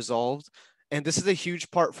problems are resolved. And this is a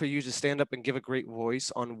huge part for you to stand up and give a great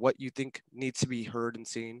voice on what you think needs to be heard and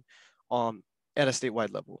seen at a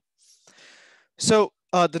statewide level. So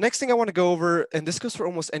the next thing I want to go over, and this goes for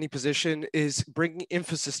almost any position, is bringing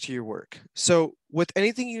emphasis to your work. So with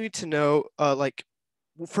anything you need to know,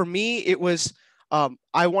 for me, it was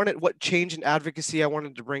what change in advocacy I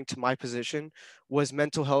wanted to bring to my position was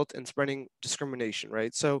mental health and spreading discrimination,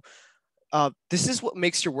 right? So this is what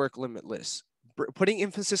makes your work limitless. Putting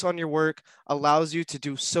emphasis on your work allows you to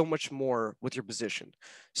do so much more with your position.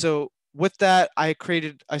 So with that, I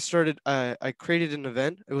created an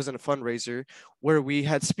event. It was in a fundraiser where we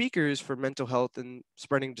had speakers for mental health and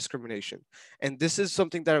spreading discrimination. And this is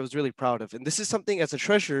something that I was really proud of. And this is something as a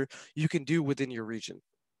treasurer you can do within your region.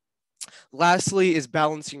 Lastly is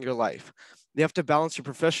balancing your life. You have to balance your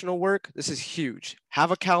professional work. This is huge.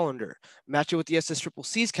 Have a calendar. Match it with the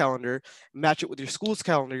SSCCC's calendar. Match it with your school's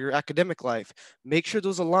calendar, your academic life. Make sure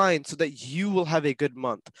those align so that you will have a good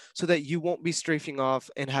month, so that you won't be strafing off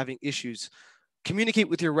and having issues. Communicate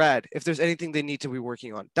with your RAD if there's anything they need to be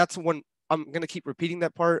working on. That's one, I'm going to keep repeating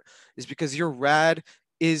that part, is because your RAD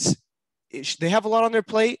they have a lot on their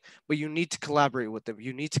plate, but you need to collaborate with them.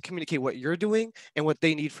 You need to communicate what you're doing and what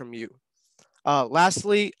they need from you.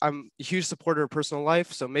 Lastly, I'm a huge supporter of personal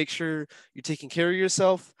life, so make sure you're taking care of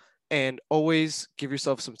yourself and always give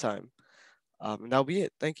yourself some time. And that'll be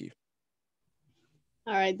it. Thank you.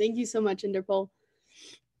 All right. Thank you so much, Interpol.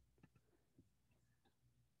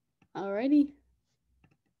 All righty.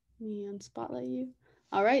 Let me unspotlight you.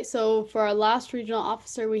 All right. So for our last regional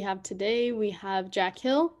officer we have today, we have Jack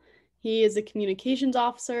Hill. He is a communications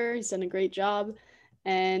officer. He's done a great job.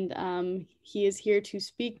 And he is here to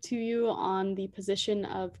speak to you on the position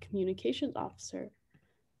of communications officer.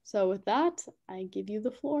 So with that, I give you the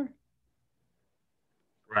floor.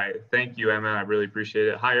 Right. Thank you, Emma. I really appreciate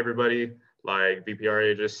it. Hi, everybody. Like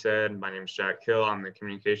VPRA just said, my name is Jack Hill. I'm the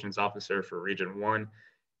communications officer for Region 1.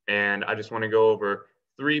 And I just want to go over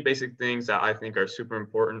 3 basic things that I think are super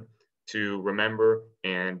important to remember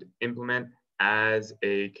and implement as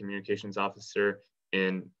a communications officer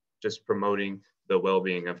in just promoting the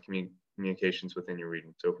well-being of communications within your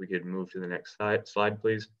region. So if we could move to the next slide,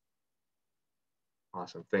 please.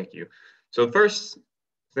 Awesome, thank you. So the first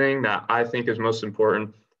thing that I think is most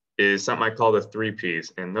important is something I call the 3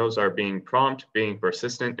 Ps, and those are being prompt, being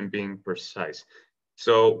persistent, and being precise.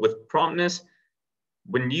 So with promptness,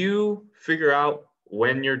 when you figure out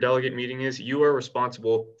when your delegate meeting is, you are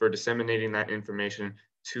responsible for disseminating that information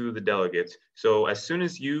to the delegates. So as soon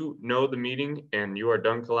as you know the meeting and you are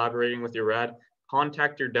done collaborating with your RAD,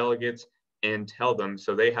 contact your delegates and tell them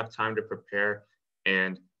so they have time to prepare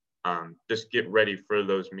and just get ready for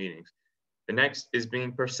those meetings. The next is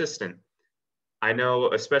being persistent. I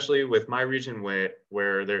know, especially with my region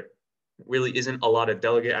where there really isn't a lot of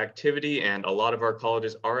delegate activity and a lot of our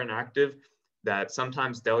colleges are inactive, that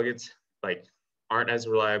sometimes delegates aren't as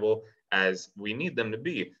reliable as we need them to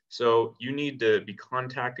be. So you need to be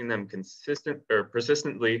contacting them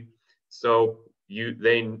persistently so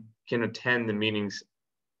they can attend the meetings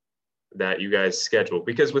that you guys schedule,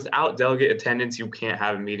 because without delegate attendance, you can't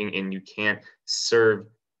have a meeting and you can't serve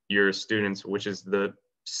your students, which is the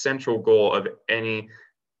central goal of any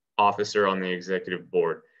officer on the executive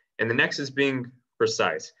board. And the next is being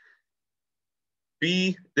precise.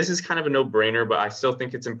 This is kind of a no-brainer, but I still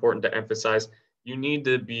think it's important to emphasize, you need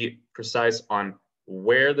to be precise on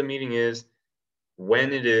where the meeting is,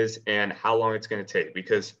 when it is, and how long it's going to take,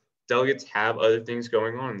 because delegates have other things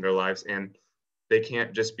going on in their lives and they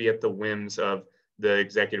can't just be at the whims of the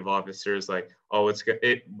executive officers like, oh,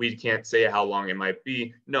 we can't say how long it might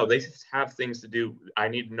be. No, they have things to do. I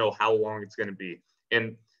need to know how long it's going to be.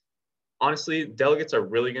 And honestly, delegates are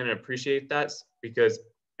really going to appreciate that, because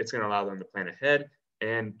it's going to allow them to plan ahead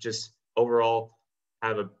and just overall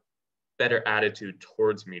have a better attitude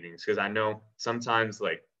towards meetings. Because I know sometimes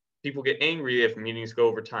people get angry if meetings go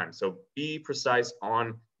over time. So be precise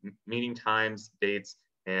on meeting times, dates,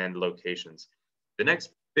 and locations. The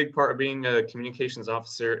next big part of being a communications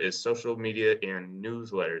officer is social media and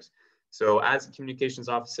newsletters. So as a communications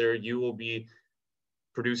officer, you will be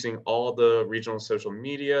producing all the regional social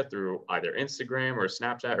media through either Instagram or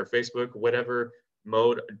Snapchat or Facebook, whatever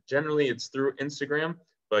mode. Generally, it's through Instagram,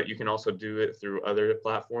 but you can also do it through other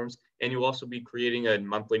platforms. And you'll also be creating a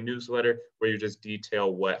monthly newsletter where you just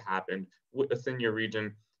detail what happened within your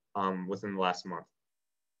region within the last month.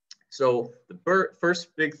 So the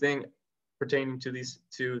first big thing pertaining to these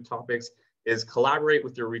two topics is collaborate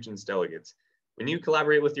with your region's delegates. When you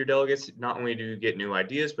collaborate with your delegates, not only do you get new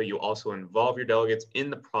ideas, but you also involve your delegates in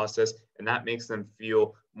the process, and that makes them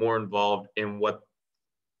feel more involved in what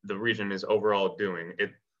the region is overall doing.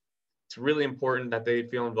 It's really important that they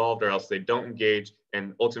feel involved, or else they don't engage,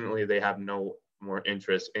 and ultimately they have no more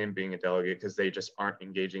interest in being a delegate because they just aren't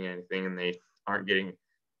engaging in anything and they aren't getting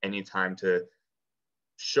any time to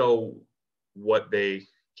show what they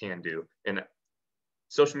can do. And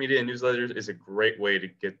social media and newsletters is a great way to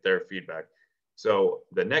get their feedback. So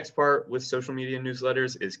the next part with social media and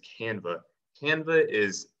newsletters is Canva. Canva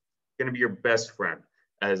is going to be your best friend.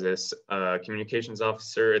 As a communications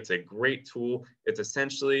officer, it's a great tool. It's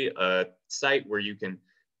essentially a site where you can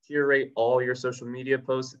curate all your social media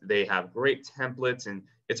posts. They have great templates, and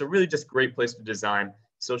it's a really just great place to design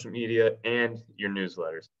social media and your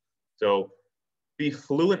newsletters. So be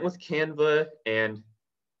fluent with Canva, and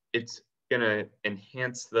it's going to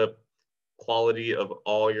enhance the quality of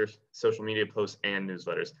all your social media posts and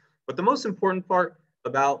newsletters. But the most important part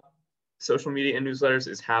about social media and newsletters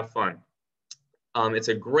is have fun. It's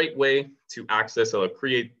a great way to access a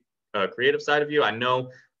creative side of you. I know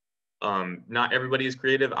not everybody is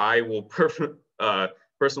creative. I will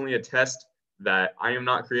personally attest that I am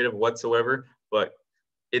not creative whatsoever, but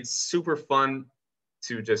it's super fun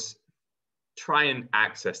to just try and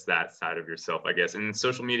access that side of yourself, I guess. And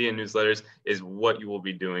social media and newsletters is what you will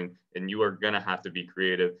be doing, and you are going to have to be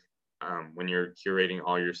creative when you're curating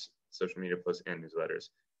all your social media posts and newsletters.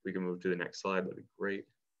 We can move to the next slide. That'd be great.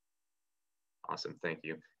 Awesome, thank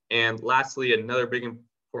you. And lastly, another big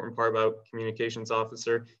important part about communications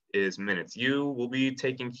officer is minutes. You will be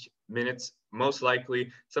taking minutes, most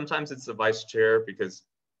likely. Sometimes it's the vice chair because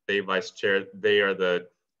they are the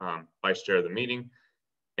vice chair of the meeting,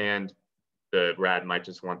 and the RAD might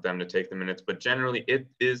just want them to take the minutes, but generally it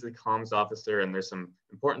is the comms officer, and there's some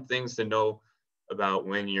important things to know about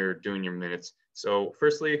when you're doing your minutes. So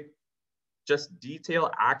firstly, just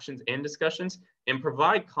detail actions and discussions and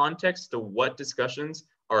provide context to what discussions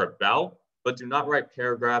are about, but do not write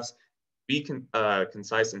paragraphs. Be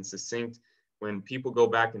concise and succinct. When people go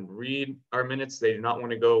back and read our minutes, they do not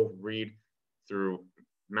want to go read through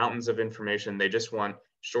mountains of information. They just want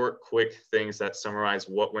short, quick things that summarize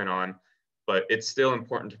what went on, but it's still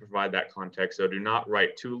important to provide that context. So do not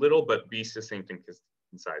write too little, but be succinct and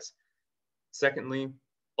concise. Secondly,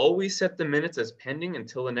 always set the minutes as pending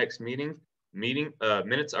until the next meeting.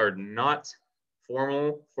 Minutes are not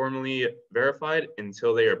formally verified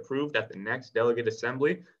until they are approved at the next delegate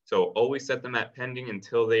assembly. So always set them at pending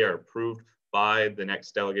until they are approved by the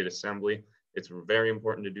next delegate assembly. It's very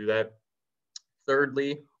important to do that.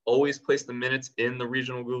 Thirdly, always place the minutes in the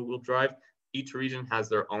regional Google Drive. Each region has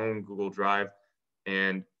their own Google Drive,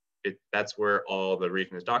 and that's where all the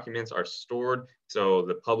region's documents are stored, so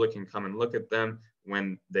the public can come and look at them.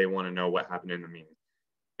 when they want to know what happened in the meeting.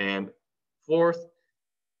 And fourth,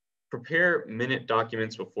 prepare minute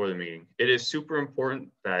documents before the meeting. It is super important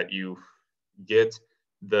that you get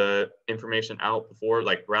the information out before,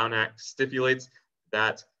 like Brown Act stipulates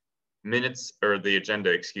that minutes, or the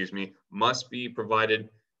agenda, excuse me, must be provided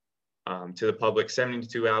to the public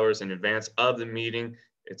 72 hours in advance of the meeting.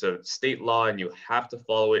 It's a state law and you have to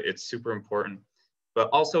follow it. It's super important. But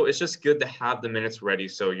also it's just good to have the minutes ready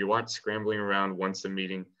so you aren't scrambling around once the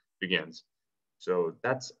meeting begins. So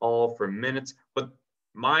that's all for minutes. But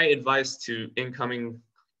my advice to incoming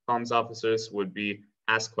comms officers would be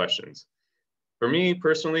ask questions. For me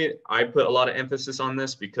personally, I put a lot of emphasis on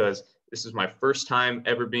this because this is my first time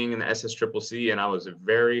ever being in the SSCCC, and I was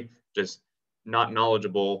very just not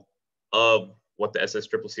knowledgeable of what the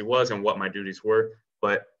SSCCC was and what my duties were.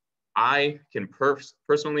 But I can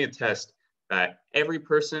personally attest that every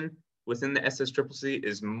person within the SSCCC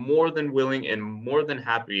is more than willing and more than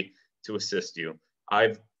happy to assist you.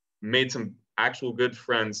 I've made some actual good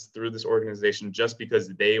friends through this organization just because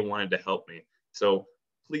they wanted to help me. So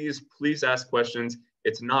please ask questions.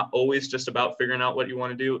 It's not always just about figuring out what you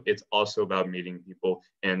want to do. It's also about meeting people,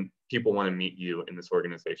 and people want to meet you in this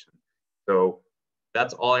organization. So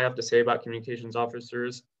that's all I have to say about communications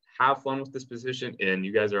officers. Have fun with this position, and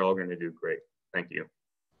you guys are all going to do great. Thank you.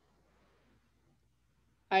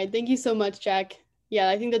 All right, thank you so much, Jack. Yeah,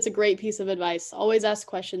 I think that's a great piece of advice. Always ask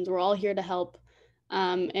questions. We're all here to help.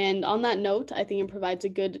 And on that note, I think it provides a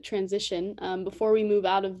good transition. Before we move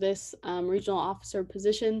out of this regional officer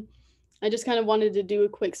position, I just kind of wanted to do a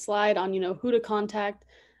quick slide on, who to contact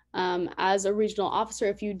as a regional officer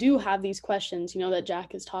if you do have these questions, that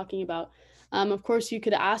Jack is talking about. Of course, you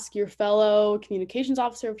could ask your fellow communications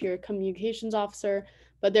officer if you're a communications officer,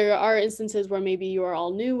 but there are instances where maybe you are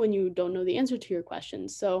all new and you don't know the answer to your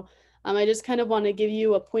questions. So I just kind of want to give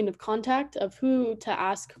you a point of contact of who to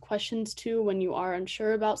ask questions to when you are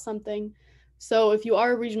unsure about something. So if you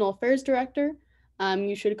are a regional affairs director,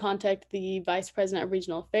 you should contact the Vice President of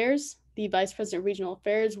Regional Affairs. The Vice President of Regional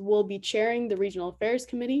Affairs will be chairing the Regional Affairs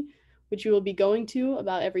Committee, which you will be going to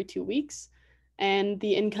about every 2 weeks. And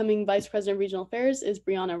the incoming Vice President of Regional Affairs is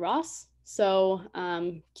Brianna Ross. So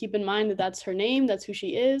keep in mind that that's her name, that's who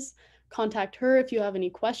she is. Contact her if you have any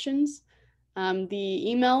questions. The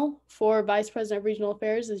email for Vice President of Regional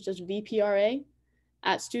Affairs is just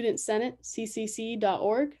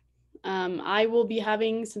vpra@studentsenateccc.org. I will be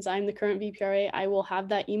having, since I'm the current VPRA, I will have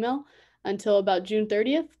that email until about June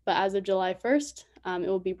 30th, but as of July 1st, it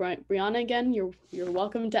will be Brianna again. You're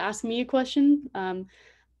welcome to ask me a question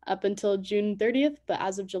up until June 30th, but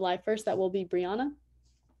as of July 1st, that will be Brianna.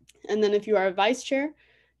 And then if you are a vice chair,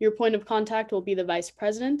 your point of contact will be the vice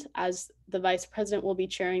president, as the vice president will be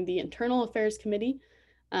chairing the Internal Affairs Committee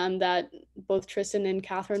that both Tristan and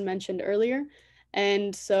Catherine mentioned earlier.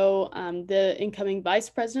 And so the incoming vice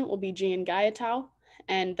president will be Gian Gayatao,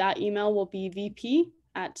 and that email will be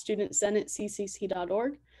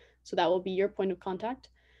vp@studentsenateccc.org. So that will be your point of contact.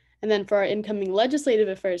 And then for our incoming legislative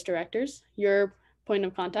affairs directors, your point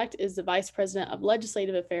of contact is the Vice President of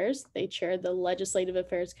Legislative Affairs. They chair the Legislative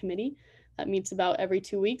Affairs Committee that meets about every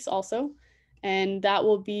 2 weeks also. And that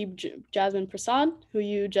will be Jasmine Prasad, who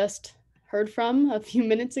you just heard from a few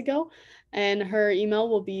minutes ago. And her email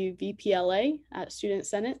will be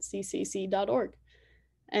vpla@studentsenateccc.org.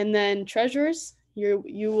 And then treasurers,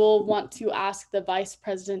 you will want to ask the Vice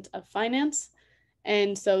President of Finance.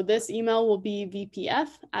 And so this email will be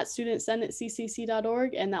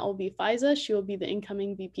vpf@studentsenateccc.org, and that will be Faiza. She will be the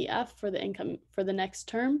incoming VPF for the next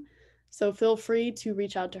term. So feel free to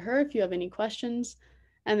reach out to her if you have any questions.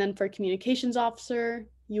 And then for communications officer,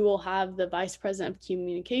 you will have the Vice President of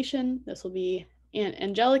Communication. This will be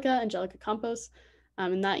Angelica Campos,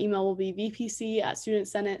 and that email will be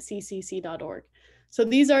vpc@studentsenateccc.org. So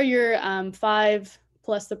these are your 5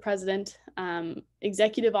 plus the president,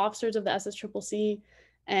 executive officers of the SSCCC.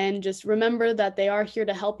 And just remember that they are here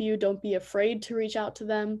to help you. Don't be afraid to reach out to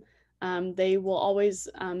them. They will always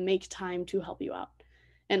make time to help you out.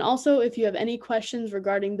 And also, if you have any questions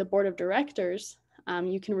regarding the board of directors,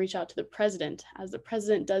 you can reach out to the president, as the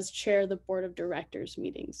president does chair the board of directors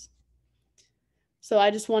meetings. So I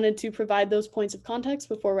just wanted to provide those points of context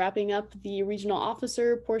before wrapping up the regional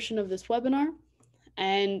officer portion of this webinar.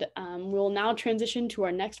 And we'll now transition to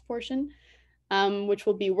our next portion, which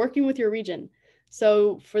will be working with your region.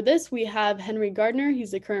 So for this, we have Henry Gardner.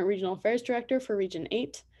 He's the current Regional Affairs Director for Region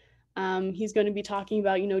 8. He's going to be talking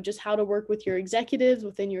about, just how to work with your executives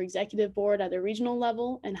within your executive board at the regional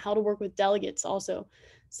level, and how to work with delegates also,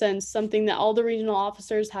 since something that all the regional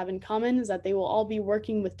officers have in common is that they will all be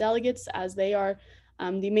working with delegates as they are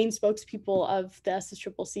the main spokespeople of the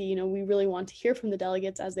SSCCC, you know, we really want to hear from the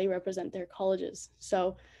delegates as they represent their colleges.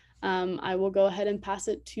 So I will go ahead and pass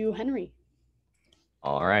it to Henry.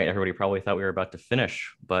 All right, everybody probably thought we were about to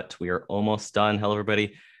finish, but we are almost done. Hello,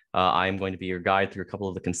 everybody. I'm going to be your guide through a couple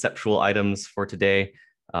of the conceptual items for today.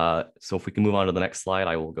 So if we can move on to the next slide,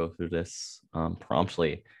 I will go through this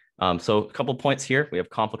promptly. So a couple points here. We have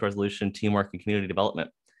conflict resolution, teamwork, and community development.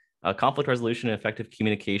 Conflict resolution and effective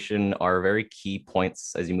communication are very key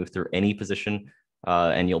points as you move through any position,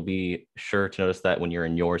 and you'll be sure to notice that when you're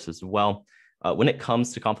in yours as well. When it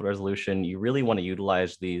comes to conflict resolution, you really want to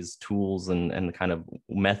utilize these tools and the kind of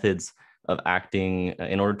methods of acting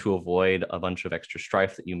in order to avoid a bunch of extra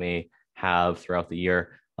strife that you may have throughout the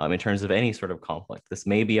year in terms of any sort of conflict. This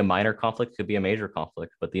may be a minor conflict, could be a major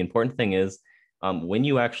conflict, but the important thing is when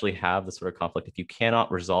you actually have this sort of conflict, if you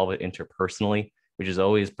cannot resolve it interpersonally, which is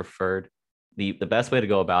always preferred, the best way to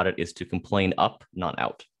go about it is to complain up, not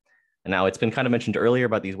out. And now it's been kind of mentioned earlier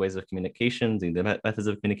about these ways of communications, the methods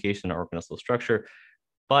of communication, our organizational structure.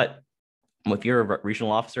 But if you're a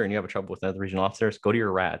regional officer and you have trouble with other regional officers, go to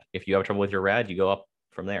your RAD. If you have trouble with your RAD, you go up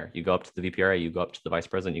from there. You go up to the VPRA, you go up to the vice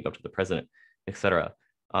president, you go up to the president, etc.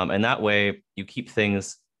 And that way you keep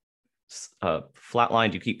things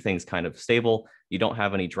flatlined, you keep things kind of stable. You don't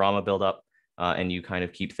have any drama build up. And you kind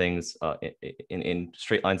of keep things in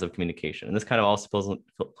straight lines of communication. And this kind of also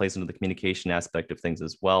plays into the communication aspect of things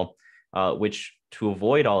as well, which to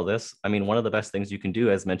avoid all this, I mean, one of the best things you can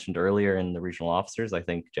do, as mentioned earlier in the regional officers, I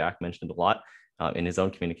think Jack mentioned a lot in his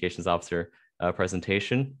own communications officer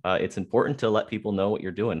presentation, it's important to let people know what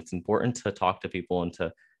you're doing. It's important to talk to people and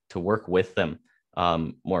to work with them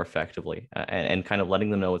more effectively and kind of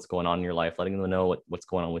letting them know what's going on in your life, letting them know what's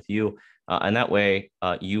going on with you. And that way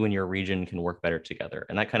you and your region can work better together.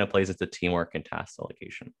 And that kind of plays into teamwork and task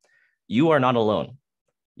delegation. You are not alone.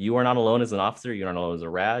 You are not alone as an officer. You're not alone as a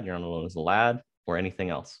RAD. You're not alone as a LAD or anything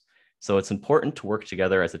else. So it's important to work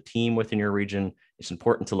together as a team within your region. It's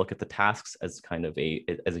important to look at the tasks as kind of a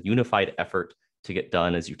unified effort to get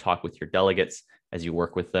done as you talk with your delegates, as you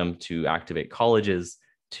work with them to activate colleges,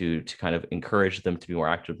 to kind of encourage them to be more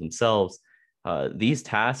active themselves. These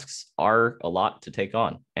tasks are a lot to take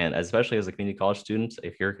on. And especially as a community college student,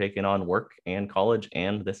 if you're taking on work and college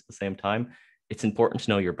and this at the same time, it's important to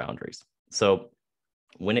know your boundaries. So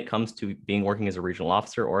when it comes to working as a regional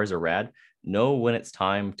officer or as a RAD, know when it's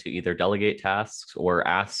time to either delegate tasks or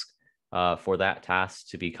ask for that task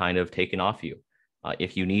to be kind of taken off you.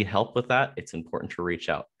 If you need help with that, it's important to reach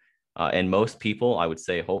out. And most people, I would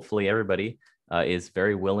say, hopefully everybody is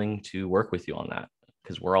very willing to work with you on that,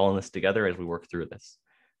 because we're all in this together as we work through this.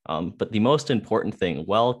 But the most important thing,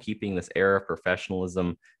 while keeping this air of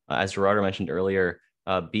professionalism, as Gerardo mentioned earlier,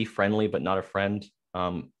 be friendly but not a friend.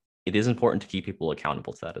 It is important to keep people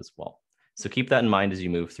accountable to that as well. So keep that in mind as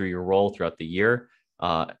you move through your role throughout the year.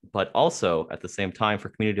 But also at the same time, for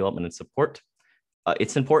community development and support,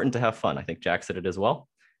 it's important to have fun. I think Jack said it as well.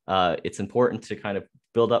 It's important to kind of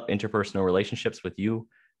build up interpersonal relationships with you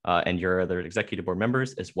and your other executive board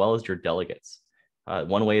members, as well as your delegates.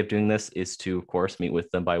 One way of doing this is to, of course, meet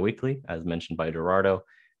with them biweekly, as mentioned by Gerardo,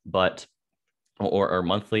 or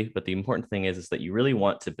monthly. But the important thing is that you really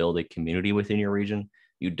want to build a community within your region.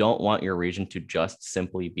 You don't want your region to just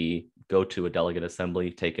simply go to a delegate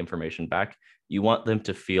assembly, take information back. You want them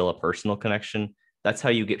to feel a personal connection. That's how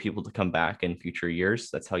you get people to come back in future years.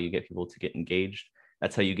 That's how you get people to get engaged.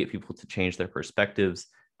 That's how you get people to change their perspectives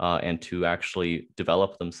and to actually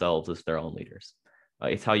develop themselves as their own leaders.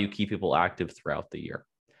 It's how you keep people active throughout the year.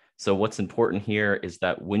 So what's important here is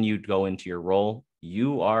that when you go into your role,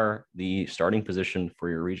 you are the starting position for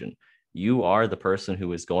your region. You are the person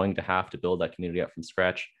who is going to have to build that community up from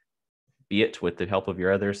scratch, be it with the help of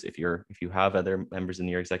your others, if you have other members in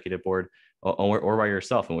your executive board, or by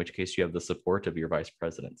yourself, in which case you have the support of your vice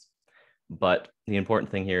presidents. But the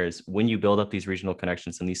important thing here is when you build up these regional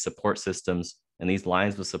connections and these support systems and these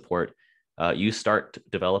lines of support, you start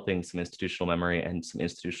developing some institutional memory and some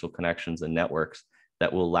institutional connections and networks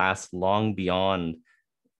that will last long beyond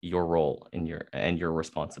your role and your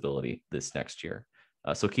responsibility this next year.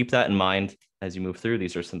 So keep that in mind as you move through.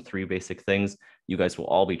 These are some 3 basic things. You guys will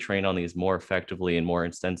all be trained on these more effectively and more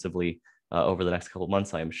extensively over the next couple of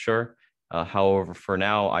months, I am sure. However, for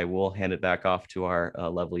now, I will hand it back off to our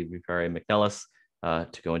lovely VPRA McNellis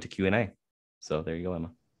to go into Q&A. So there you go, Emma.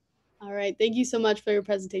 All right. Thank you so much for your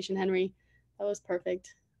presentation, Henry. That was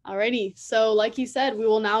perfect. Alrighty. So like you said, we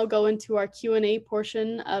will now go into our Q&A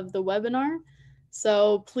portion of the webinar.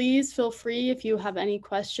 So please feel free, if you have any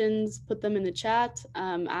questions, put them in the chat,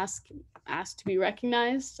 ask to be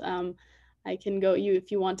recognized. I can go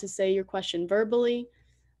if you want to say your question verbally.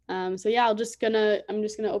 So yeah, I'm just gonna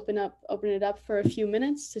open it up for a few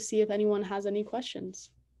minutes to see if anyone has any questions.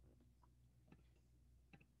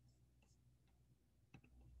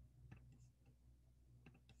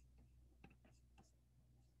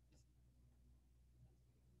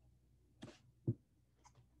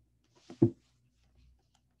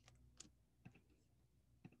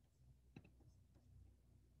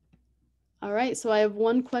 All right, so I have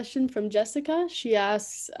one question from Jessica. She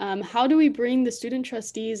asks, how do we bring the student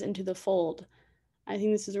trustees into the fold? I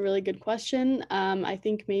think this is a really good question. I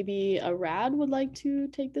think maybe a Rad would like to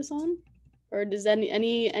take this on, or does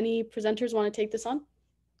any presenters want to take this on?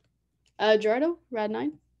 Gerardo, Rad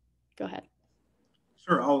 9, go ahead.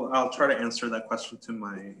 Sure, I'll try to answer that question to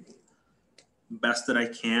my best that I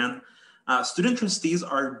can. Student trustees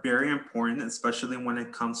are very important, especially when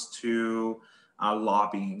it comes to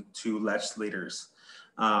lobbying to legislators.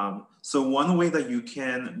 So one way that you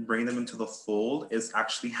can bring them into the fold is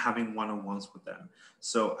actually having one-on-ones with them.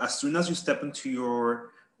 So as soon as you step into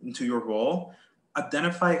your role,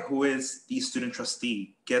 identify who is the student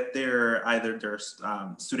trustee. Get either their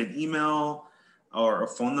student email or a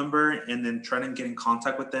phone number, and then try to get in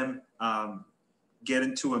contact with them. Get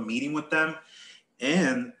into a meeting with them,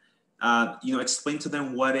 and explain to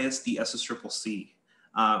them what is the SSCCC.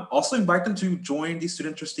 Also invite them to join the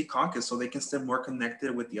Student Trustee Caucus so they can stay more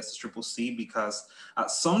connected with the SSCCC, because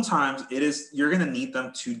sometimes you're going to need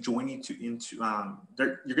them to join you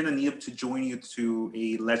you're going to need them to join you to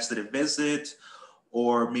a legislative visit,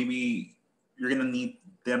 or maybe you're going to need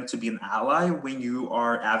them to be an ally when you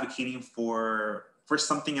are advocating for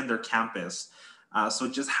something in their campus. So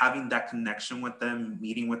just having that connection with them,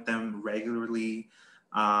 meeting with them regularly,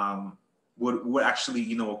 would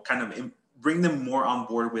actually, kind of bring them more on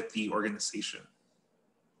board with the organization.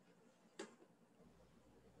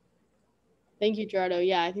 Thank you, Gerardo.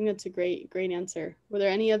 Yeah, I think that's a great answer. Were there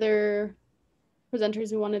any other presenters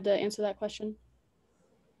who wanted to answer that question?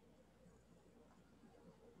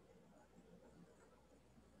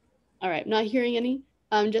 All right, not hearing any.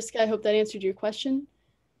 Jessica, I hope that answered your question.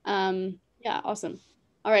 Yeah, awesome.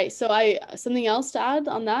 All right, so something else to add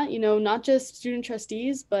on that, not just student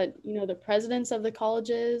trustees, but, the presidents of the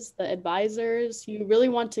colleges, the advisors, you really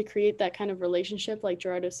want to create that kind of relationship, like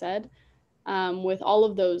Gerardo said, with all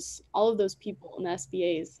of those people in the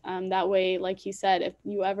SBAs. That way, like he said, if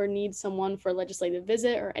you ever need someone for a legislative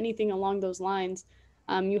visit or anything along those lines,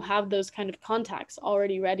 you have those kind of contacts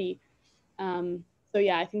already ready. So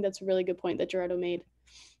yeah, I think that's a really good point that Gerardo made.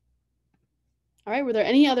 All right, were there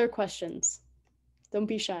any other questions? Don't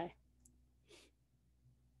be shy.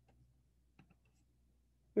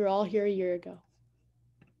 We were all here a year ago.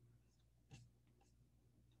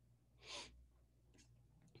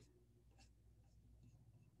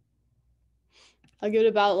 I'll give it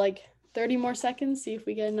about like 30 more seconds, see if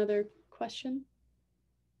we get another question.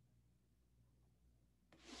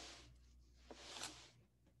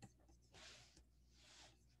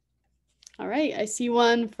 All right, I see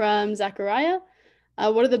one from Zachariah.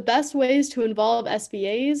 What are the best ways to involve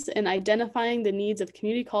SBAs in identifying the needs of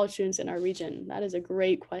community college students in our region? That is a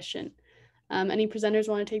great question. Any presenters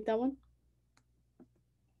want to take that one?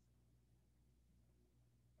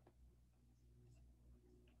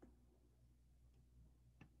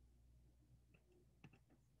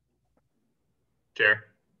 Chair.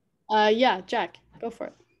 Yeah, Jack, go for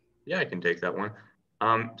it. Yeah, I can take that one.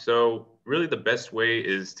 So really the best way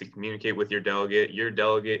is to communicate with your delegate. Your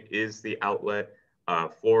delegate is the outlet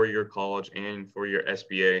for your college and for your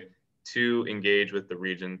SBA to engage with the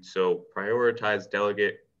region. So prioritize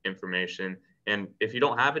delegate information. And if you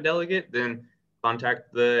don't have a delegate, then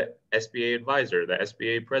contact the SBA advisor, the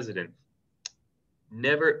SBA president.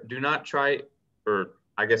 Do not try, or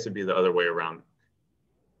I guess it'd be the other way around.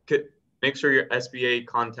 Make sure your SBA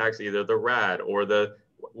contacts either the RAD or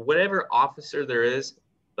whatever officer there is,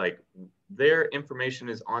 like their information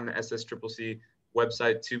is on the SSCCC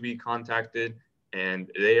website to be contacted,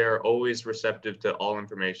 and they are always receptive to all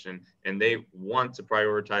information, and they want to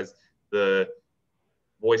prioritize the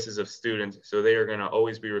voices of students. So they are going to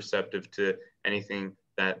always be receptive to anything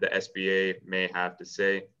that the SBA may have to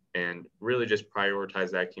say, and really just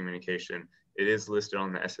prioritize that communication. It is listed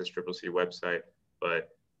on the SSCCC website, but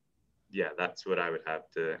yeah, that's what I would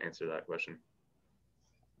have to answer that question.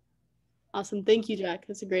 Awesome. Thank you, Jack.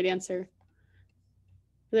 That's a great answer.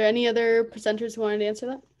 Are there any other presenters who wanted to answer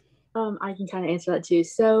that? I can kind of answer that too.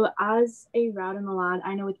 So as a route in the lab,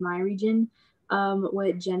 I know with my region,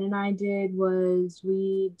 what Jen and I did was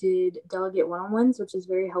we did delegate one-on-ones, which is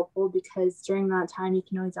very helpful because during that time, you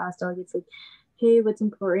can always ask delegates like, hey, what's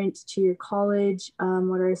important to your college?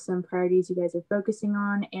 What are some priorities you guys are focusing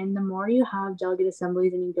on? And the more you have delegate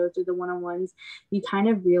assemblies and you go through the one-on-ones, you kind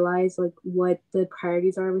of realize like what the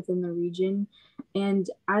priorities are within the region. And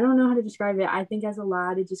I don't know how to describe it. I think as a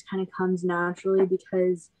lad, it just kind of comes naturally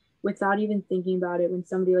because without even thinking about it, when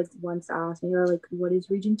somebody like once asked me, like, what is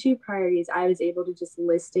Region 2 priorities? I was able to just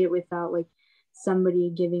list it without like somebody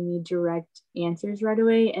giving me direct answers right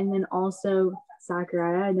away. And then also,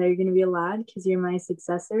 Sakurai, I know you're going to be a lad because you're my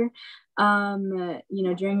successor.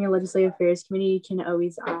 During your legislative affairs committee, you can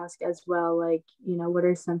always ask as well, like, what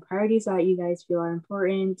are some priorities that you guys feel are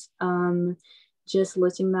important? Just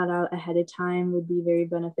listing that out ahead of time would be very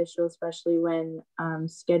beneficial, especially when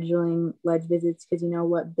scheduling ledge visits, because you know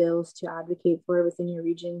what bills to advocate for within your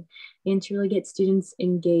region and to really get students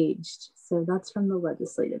engaged. So that's from the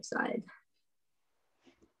legislative side.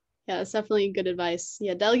 Yeah, that's definitely good advice.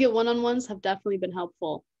 Yeah, delegate one-on-ones have definitely been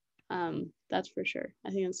helpful. That's for sure.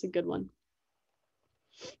 I think that's a good one.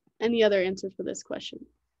 Any other answers for this question?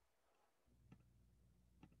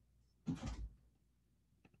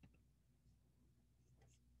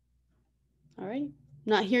 All right,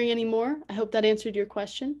 not hearing any more. I hope that answered your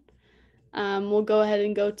question. We'll go ahead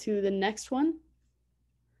and go to the next one,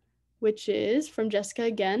 which is from Jessica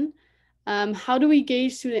again. How do we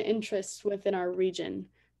gauge student interests within our region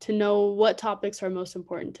to know what topics are most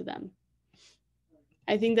important to them?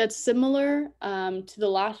 I think that's similar to the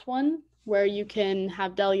last one, where you can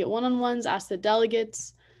have delegate one-on-ones, ask the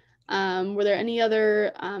delegates. Were there any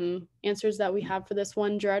other answers that we have for this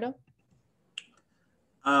one, Gerardo?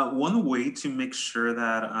 One way to make sure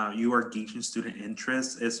that you are gauging student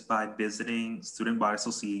interest is by visiting student body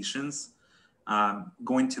associations,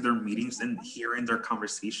 going to their meetings and hearing their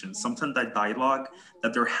conversations. Sometimes that dialogue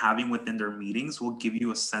that they're having within their meetings will give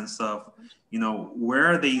you a sense of, where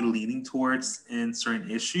are they leaning towards in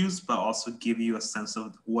certain issues, but also give you a sense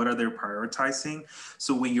of what are they prioritizing.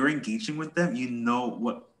 So when you're engaging with them, you know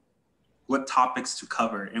what topics to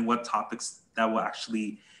cover and what topics that will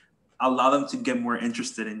actually allow them to get more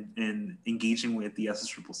interested in engaging with the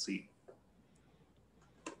SSCCC.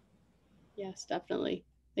 Yes, definitely.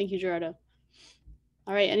 Thank you, Gerardo.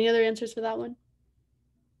 All right, any other answers for that one?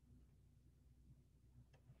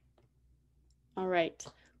 All right,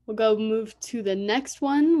 we'll go move to the next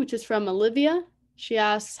one, which is from Olivia. She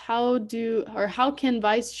asks, how can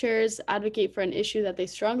vice chairs advocate for an issue that they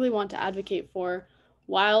strongly want to advocate for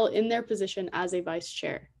while in their position as a vice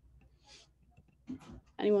chair?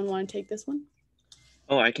 Anyone want to take this one?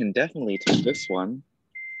 Oh, I can definitely take this one.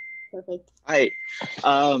 Perfect. Hi.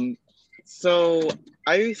 So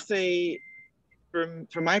I would say from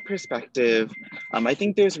my perspective, I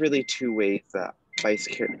think there's really two ways that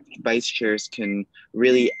vice chairs can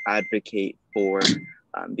really advocate for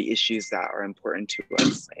the issues that are important to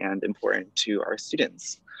us and important to our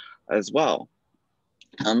students as well.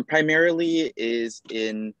 Primarily is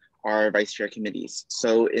in our vice chair committees.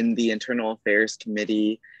 So in the Internal Affairs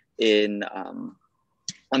Committee, on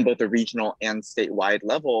both the regional and statewide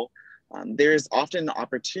level, there's often an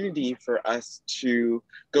opportunity for us to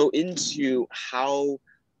go into how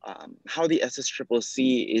the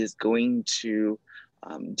SSCCC is going to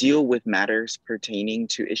deal with matters pertaining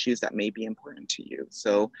to issues that may be important to you.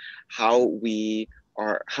 So how we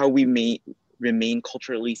may remain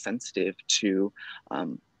culturally sensitive to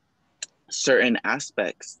certain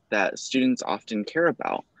aspects that students often care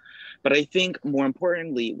about. But I think more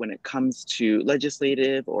importantly, when it comes to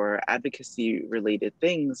legislative or advocacy related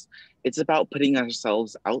things, it's about putting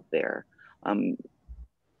ourselves out there.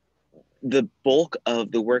 The bulk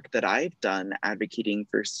of the work that I've done advocating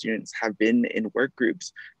for students have been in work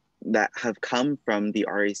groups that have come from the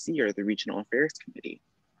RAC or the Regional Affairs Committee.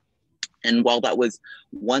 And while that was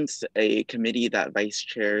once a committee that vice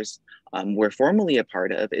chairs were formally a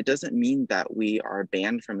part of, it doesn't mean that we are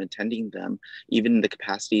banned from attending them, even in the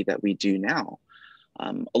capacity that we do now.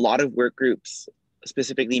 A lot of work groups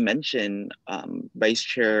specifically mention vice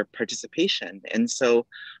chair participation. And so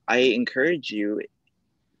I encourage you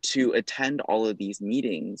to attend all of these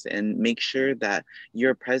meetings and make sure that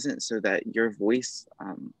you're present so that your voice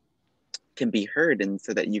can be heard and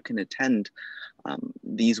so that you can attend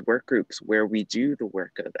these work groups where we do the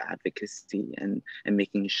work of advocacy and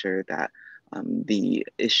making sure that the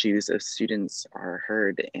issues of students are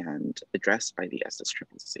heard and addressed by the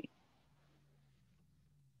SSCCC.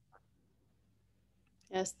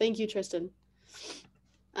 Yes, thank you, Tristan.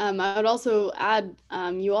 I would also add,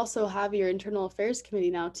 you also have your Internal Affairs Committee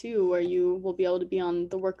now too, where you will be able to be on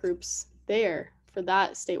the work groups there for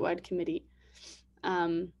that statewide committee.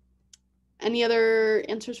 Any other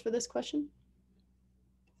answers for this question?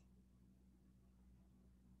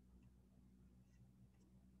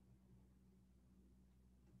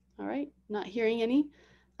 All right, not hearing any.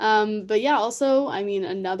 But yeah, also, I mean,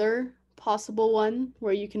 another possible one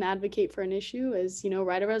where you can advocate for an issue is,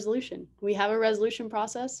 write a resolution. We have a resolution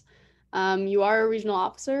process. You are a regional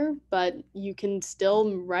officer, but you can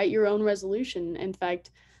still write your own resolution. In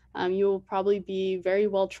fact, you will probably be very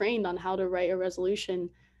well trained on how to write a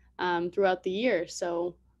resolution throughout the year.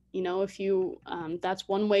 So, if you, that's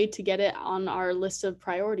one way to get it on our list of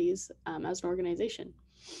priorities as an organization.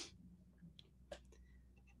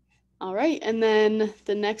 All right, and then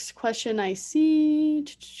the next question I see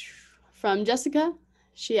from Jessica.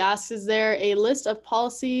 She asks, is there a list of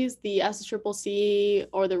policies the SSCCC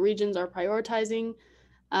or the regions are prioritizing?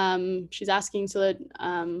 She's asking so that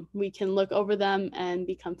we can look over them and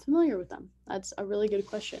become familiar with them. That's a really good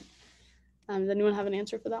question. Does anyone have an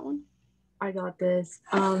answer for that one? I got this.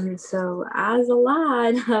 So as a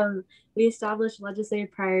lad, we established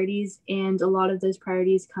legislative priorities, and a lot of those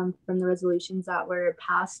priorities come from the resolutions that were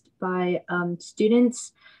passed by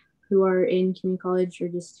students who are in community college or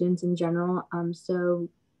just students in general. So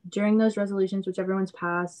during those resolutions, whichever one's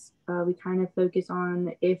passed, we kind of focus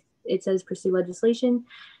on, if it says pursue legislation,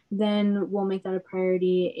 then we'll make that a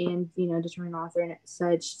priority and, determine author and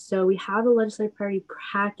such. So we have a legislative priority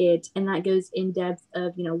packet, and that goes in depth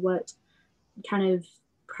of, what kind of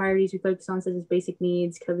priorities we focus on, such as basic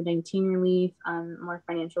needs, COVID-19 relief, more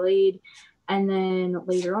financial aid. And then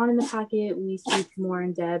later on in the packet, we speak more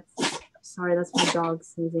in depth. Sorry, that's my dog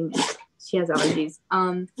sneezing. She has allergies.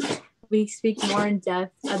 We speak more in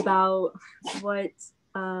depth about what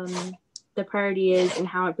the priority is and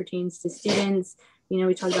how it pertains to students.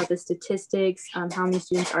 We talk about the statistics, how many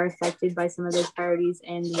students are affected by some of those priorities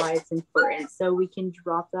and why it's important. So we can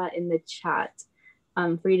drop that in the chat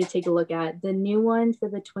for you to take a look at. The new one for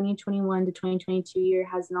the 2021 to 2022 year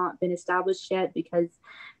has not been established yet because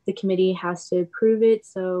the committee has to approve it.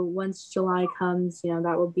 So once July comes,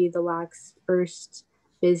 that will be the LAC's first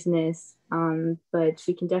business. But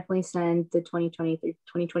we can definitely send the 2020 through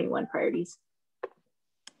 2021 priorities.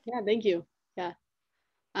 Yeah, thank you. Yeah.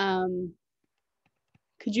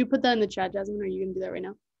 Could you put that in the chat, Jasmine, or are you gonna do that right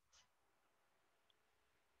now?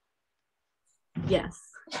 Yes.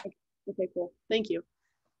 Okay, cool. Thank you.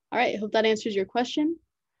 All right, hope that answers your question.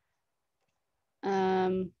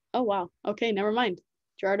 Oh, wow. Okay, never mind.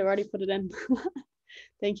 Gerardo already put it in.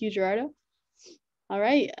 Thank you, Gerardo. All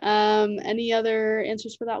right, any other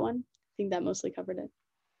answers for that one? I think that mostly covered it.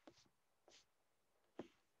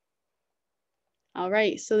 All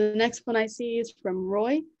right, so the next one I see is from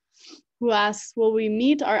Roy, who asks, will we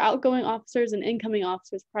meet our outgoing officers and incoming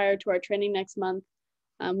officers prior to our training next month?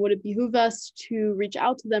 Would it behoove us to reach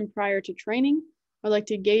out to them prior to training, or like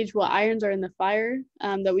to gauge what irons are in the fire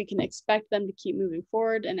that we can expect them to keep moving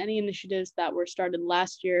forward, and any initiatives that were started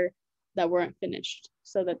last year that weren't finished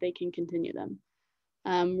so that they can continue them?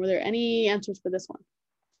 Were there any answers for this one?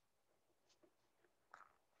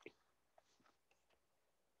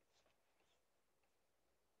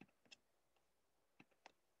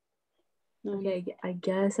 Okay, I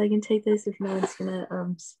guess I can take this if no one's gonna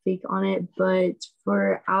speak on it. But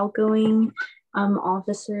for outgoing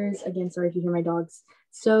officers, again, sorry if you hear my dogs.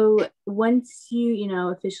 So once you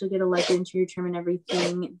officially get elected into your term and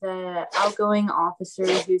everything, the outgoing officer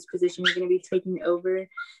whose position you're going to be taking over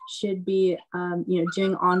should be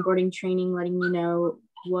doing onboarding training, letting you know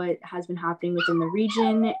what has been happening within the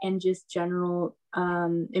region and just general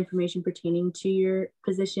information pertaining to your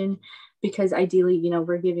position, because ideally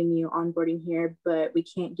we're giving you onboarding here, but we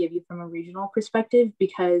can't give you from a regional perspective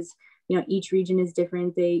because each region is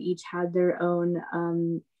different. They each had their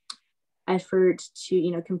own effort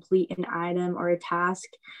to complete an item or a task,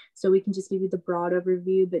 so we can just give you the broad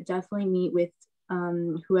overview, but definitely meet with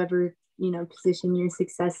whoever position you're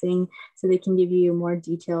successing so they can give you more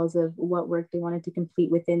details of what work they wanted to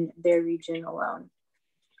complete within their region alone.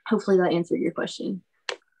 Hopefully that answered your question.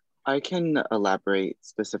 I can elaborate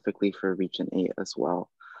specifically for Region 8 as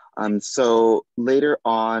well. So later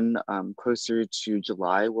on, closer to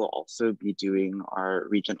July, we'll also be doing our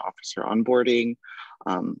region officer onboarding.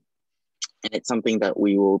 And it's something that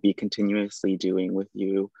we will be continuously doing with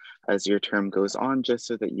you as your term goes on, just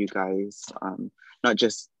so that you guys, not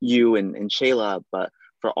just you and Shayla, but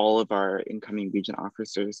for all of our incoming region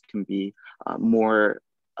officers can be more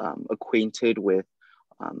acquainted with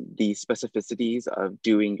the specificities of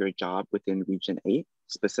doing your job within Region 8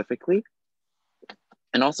 specifically.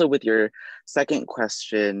 And also with your second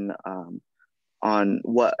question on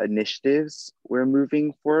what initiatives we're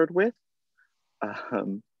moving forward with,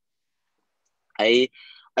 I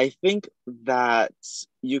think that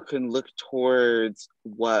you can look towards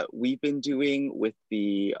what we've been doing with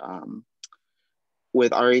the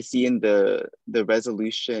with RAC in the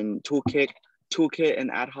resolution toolkit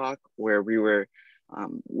and ad hoc, where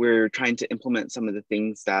we're trying to implement some of the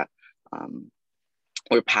things that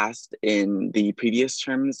were passed in the previous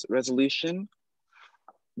term's resolution.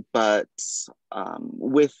 But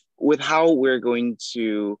with how we're going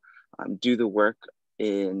to do the work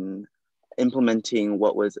in implementing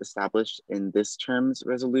what was established in this term's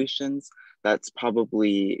resolutions, that's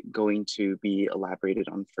probably going to be elaborated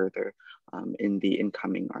on further in the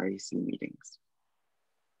incoming RAC meetings.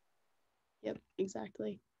 Yep,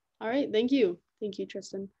 exactly. All right, thank you. Thank you,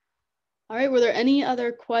 Tristan. All right, were there any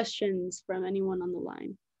other questions from anyone on the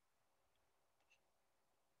line?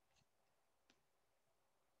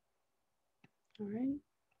 All right.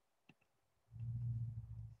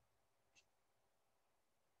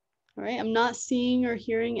 All right, I'm not seeing or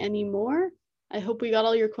hearing any more. I hope we got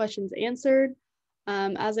all your questions answered.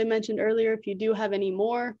 As I mentioned earlier, if you do have any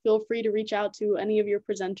more, feel free to reach out to any of your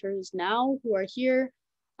presenters now who are here.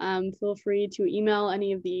 Feel free to email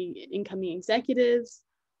any of the incoming executives.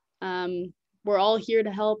 We're all here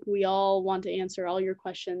to help. We all want to answer all your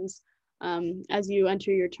questions. As you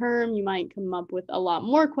enter your term, you might come up with a lot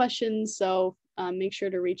more questions. So make sure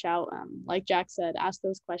to reach out. Like Jack said, ask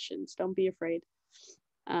those questions. Don't be afraid.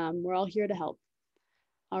 We're all here to help.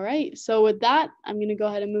 All right, so with that, I'm gonna go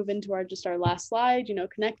ahead and move into our last slide.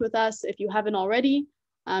 Connect with us if you haven't already.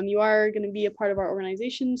 You are gonna be a part of our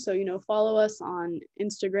organization, so follow us on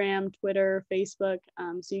Instagram, Twitter, Facebook,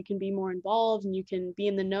 so you can be more involved and you can be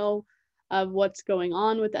in the know of what's going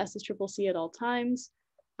on with the SSCCC at all times.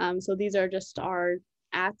 So these are just our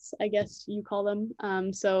ats, I guess you call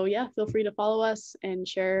them. So yeah, feel free to follow us and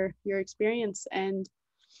share your experience. And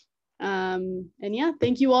yeah,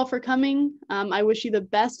 thank you all for coming. I wish you the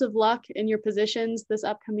best of luck in your positions this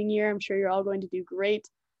upcoming year. I'm sure you're all going to do great.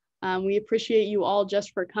 We appreciate you all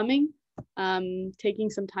just for coming, taking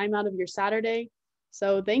some time out of your Saturday.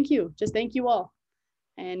 So thank you, just thank you all,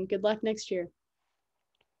 and good luck next year.